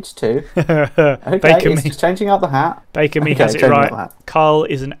to image 2. Baker Okay, it's Me. just changing out the hat. Baker Me Okay, has it changing out the right. hat. Carl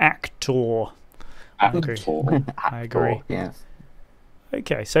is an actor. Actor. I agree. Yes.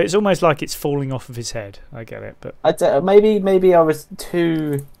 Okay, so it's almost like it's falling off of his head. I get it, but Maybe I was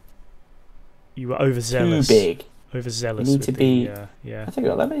too you were overzealous. big. Overzealous. You need with to the, be- yeah. I think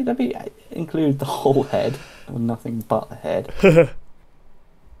let me include the whole head, or nothing but the head.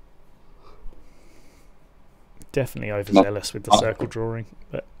 Definitely overzealous with the circle drawing,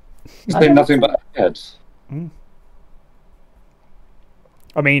 but You say nothing but head.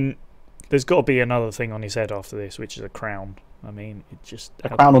 I mean, there's got to be another thing on his head after this, which is a crown. I mean, it just A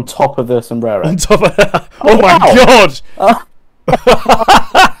crown on top of the sombrero. on top of that. Oh my wow. god!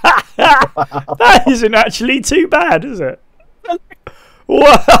 That isn't actually too bad, is it?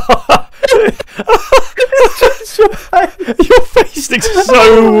 Wow! Your face looks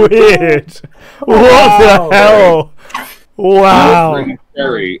so weird. What the hell? Wow! What's really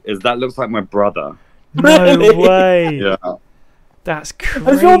scary is that looks like my brother. No Really? way. Yeah. That's crazy.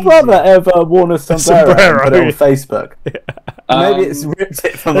 Has your brother ever worn a sombrero, and put it on Facebook? Maybe it's ripped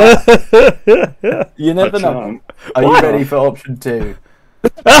it from that. You never know. Are you ready for option 2?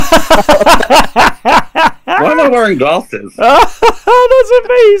 Why am I wearing glasses? That's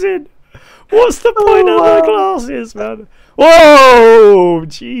amazing. What's the point of the glasses, man? Whoa!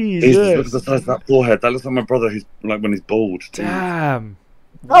 Jesus. Look at Jesus. the size of that forehead. That looks like my brother who's like when he's bald. Damn.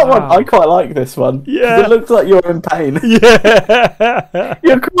 That one, Wow. I quite like this one. 'Cause Yeah. It looks like you're in pain. Yeah.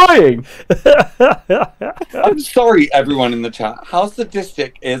 You're crying. I'm sorry, everyone in the chat. How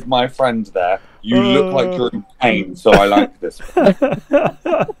sadistic is my friend there? You look like you're in pain, so I like this one.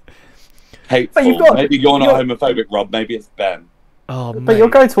 Hateful. you've got- Maybe you're not homophobic, Rob. Maybe it's Ben. Oh, But you're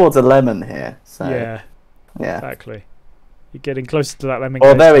mate. going towards a lemon here. So Yeah, yeah. exactly. You're getting closer to that lemon.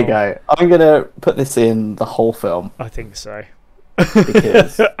 Well, glaze there we style. go. I'm gonna put this in the whole film. I think so.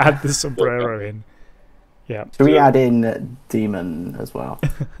 Because- Add the sombrero in. Yeah. Should we add in demon as well?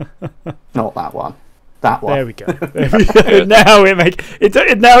 Not that one. That one. There we go. There we go. Now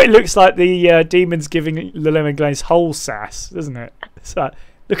now it looks like the demon's giving the lemon glaze whole sass, doesn't it? It's like,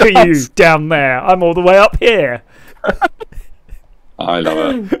 look at you down there. I'm all the way up here. I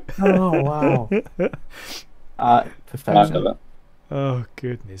love it. Oh wow. I Perfection. love it. Oh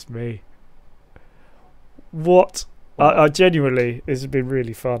goodness me! What? I genuinely, this has been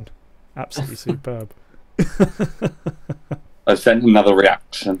really fun. Absolutely superb. I sent another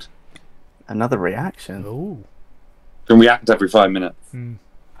reaction. Another reaction. Oh. Can react every 5 minutes.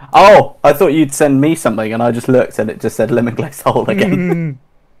 Oh, I thought you'd send me something, and I just looked and it just said lemon glazed hole again.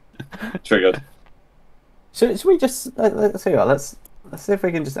 Triggered. Should we just let's see what let's see if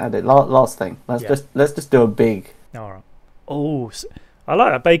we can just add it. Last thing. Let's just do a big. All right. Oh, I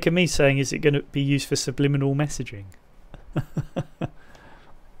like that. Baker Me saying, "Is it going to be used for subliminal messaging?"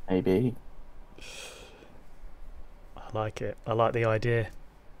 Maybe. I like it. I like the idea.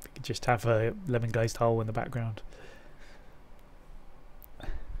 We could just have a lemon glazed hole in the background.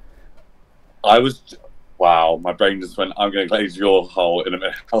 Wow, my brain just went, I'm going to glaze your hole in a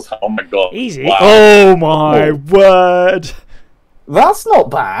minute. I was like, oh my god. Easy. Wow. Oh my word. That's not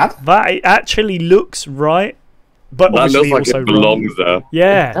bad. That actually looks right, but That obviously looks like also it belongs there. It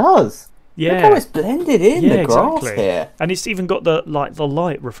Yeah, does. yeah. Look how it's blended in the grass exactly. here. And it's even got the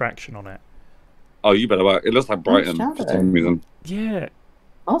light refraction on it. Oh, you better work. It looks like Brighton for shadow. some reason. Yeah,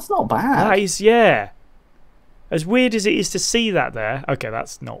 That's not bad. that is, yeah. As weird as it is to see that there. Okay,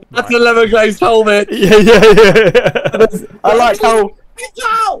 that's not That's right. a lemon glazed hole, bitch. Yeah. I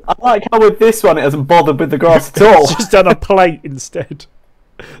like how with this one it hasn't bothered with the grass at all. It's just done a plate instead.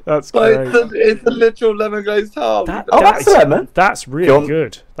 That's great. It's a literal lemon glazed hole. That's a lemon. That's really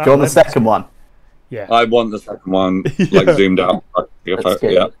good. Do you want the second one? Yeah. I want the second one, like zoomed out. Let's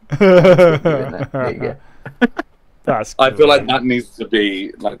Yeah. There you go. That's I feel like great. that needs to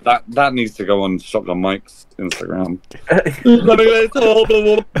be like that. That needs to go on Shotgun Mike's Instagram. Lemon glazed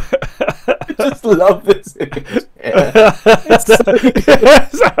hole. I just love this image. Yeah. It's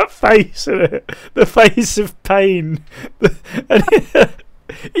that face in it, the face of pain.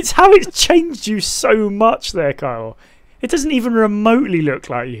 It's how it's changed you so much there, Kyle. It doesn't even remotely look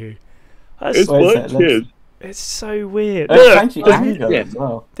like you. It's Where's wicked. It's so weird. It's Look, actually angled as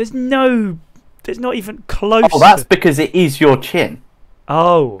well. there's not even close. Oh, that's because it is your chin.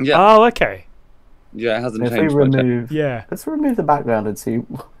 Oh, Yeah. oh, okay. Yeah, it hasn't If we changed. remove, Yeah, let's remove the background and see.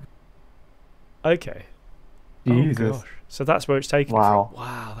 okay. Jesus. Oh gosh. So that's where it's taken Wow. from.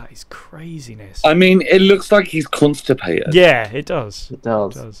 Wow, that is craziness. I mean, it looks like he's constipated. Yeah, it does. It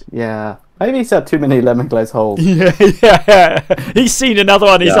does. It does. Yeah. Maybe he's had too many lemon glazed holes. Yeah. He's seen another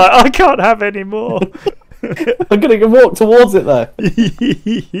one. He's Yeah. like, I can't have any more. I'm gonna go walk towards it though.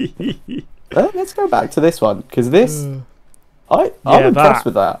 Let's go back to this one because this, I'm impressed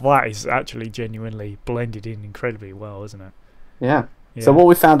with that. That is actually genuinely blended in incredibly well, isn't it? Yeah. Yeah. So what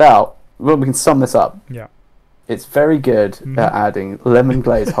we found out, well, we can sum this up. Yeah. It's very good at adding lemon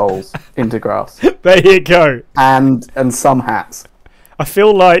glazed holes into grass There you go. and some hats. I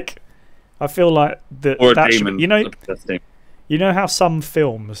feel like that. Or a that demon. You know how some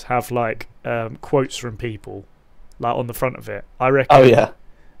films have like quotes from people, like on the front of it. I reckon. Oh yeah.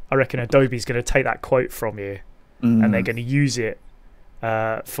 I reckon Adobe's going to take that quote from you, and they're going to use it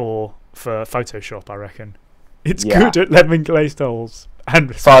for Photoshop. I reckon it's good at lemon glazed holes.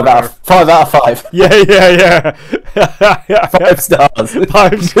 And 5 out of 5. Yeah. 5 stars. 5 Good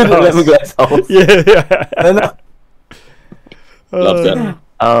at stars. lemon glazed holes. Yeah. Loved it.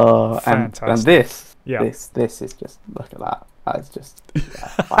 Oh, and Fantastic. this, Yeah. this is just, look at that. That is just,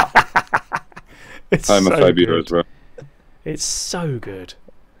 wow. It's so Homophobia good. as well. It's so good.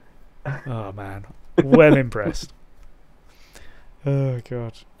 Oh man, well impressed. Oh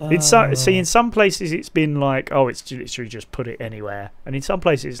god. In some places it's been like, oh, it's literally just put it anywhere, and in some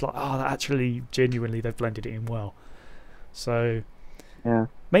places it's like, oh, that actually genuinely they've blended it in well. So Yeah.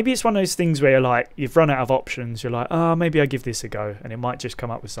 maybe it's one of those things where you're like, you've run out of options. You're like, oh, maybe I give this a go, and it might just come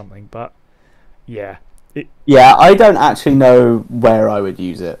up with something. But yeah, Yeah, I don't actually know where I would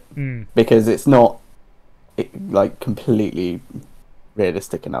use it because it's not like completely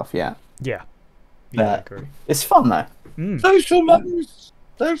realistic enough yet. yeah, I agree. It's fun though. Social most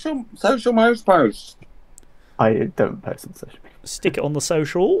posts. I don't post on social media. Stick it on the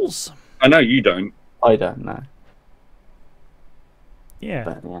socials. I know you don't. I don't know. Yeah.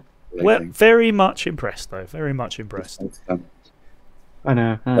 But yeah. Well, very much impressed though. Very much impressed. I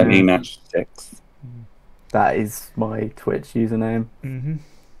know. Benny Nash 6. That is my Twitch username.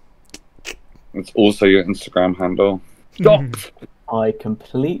 It's also your Instagram handle. Stop. I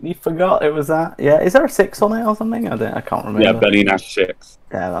completely forgot it was that. Yeah, is there a 6 on it or something? I can't remember. Yeah, Benny Nash 6.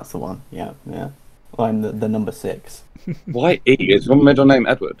 Yeah, that's the one. Yeah. I'm the number 6. Why E? Is your middle name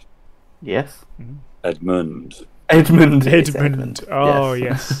Edward? Yes. Edmund. Edmund. Edmund. Oh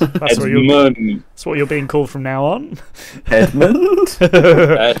yes, that's what you're being called from now on. Edmund.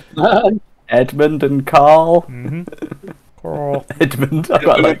 Edmund and Carl. Carl. Edmund. I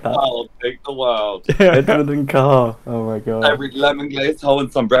quite like that. Carl, take the world. Edmund and Carl. Oh my god. Every lemon glazed hole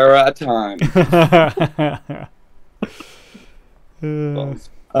and sombrero at a time.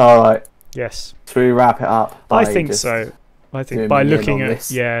 All right. Yes. Should we wrap it up? I think so. I think by looking at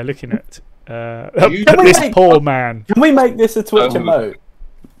this poor man. Can we make this a Twitch emote?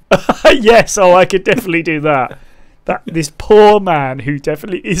 Yes. Oh, I could definitely do that. This poor man who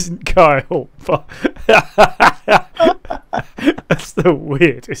definitely isn't Kyle. That's the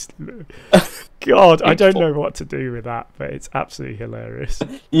weirdest. God, I don't know what to do with that, but it's absolutely hilarious.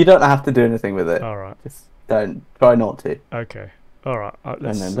 You don't have to do anything with it. All right. Just don't try not to. Okay. All right.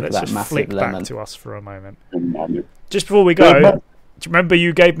 Let's just flick lemon. back to us for a moment. Just before we go, do you remember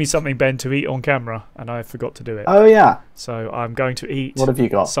you gave me something, Ben, to eat on camera, and I forgot to do it? Oh yeah. So I'm going to eat. What have you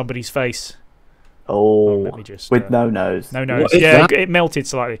got? Somebody's face. Oh, let me just, with no nose. No nose. Yeah, it melted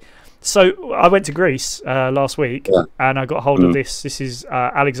slightly. So I went to Greece last week, and I got hold of this. This is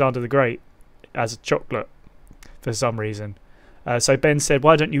Alexander the Great as a chocolate for some reason. So Ben said,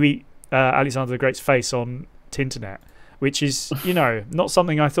 "Why don't you eat Alexander the Great's face on Tinternet?" Which is, not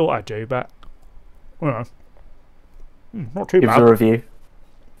something I thought I'd do, but not too bad. Give us a review.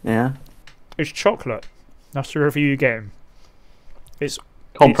 Yeah. It's chocolate. That's the review you get. It's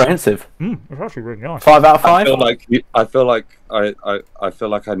comprehensive. It's actually really nice. 5 out of 5. I feel like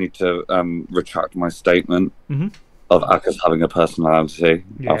I need to retract my statement of Ackerz having a personality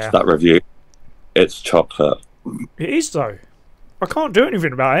after that review. It's chocolate. It is though. I can't do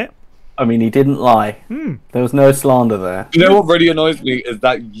anything about it. I mean, he didn't lie. There was no slander there. You know what really annoys me is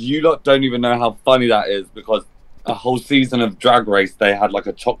that you lot don't even know how funny that is, because a whole season of Drag Race they had like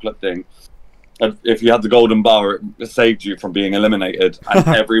a chocolate thing. If you had the golden bar, it saved you from being eliminated. And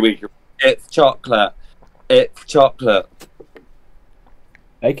every week, it's chocolate. It's chocolate.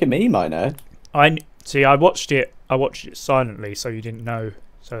 Making me might know. I watched it. I watched it silently, so you didn't know.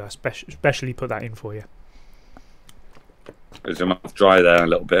 So I specially put that in for you. Is your mouth dry there a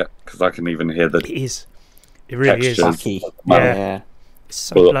little bit? Because I can even hear the. It is. It really is. Yeah. It's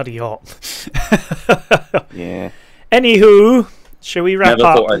so bloody hot. Yeah. Anywho, shall we wrap up?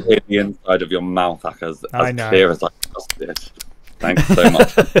 Never thought I'd hear the inside of your mouth, Ackerz, as clear as I just did. Thanks so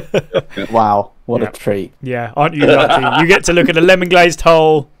much. Wow, what a treat. Yeah, aren't you lucky? You get to look at a lemon glazed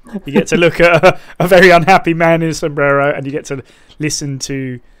hole, you get to look at a very unhappy man in a sombrero, and you get to listen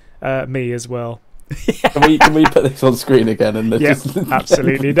to me as well. Can we put this on screen again? And just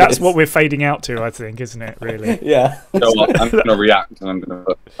absolutely. That's what we're fading out to, I think, isn't it? Really? Yeah. You know what? I'm going to react, and I'm going to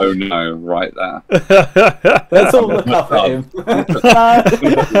put "oh no" right there. Let's all look up at him.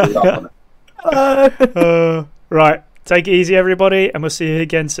 Right. Take it easy, everybody, and we'll see you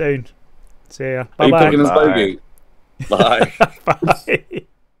again soon. See ya. Bye-bye. Bye. Bye. Bye.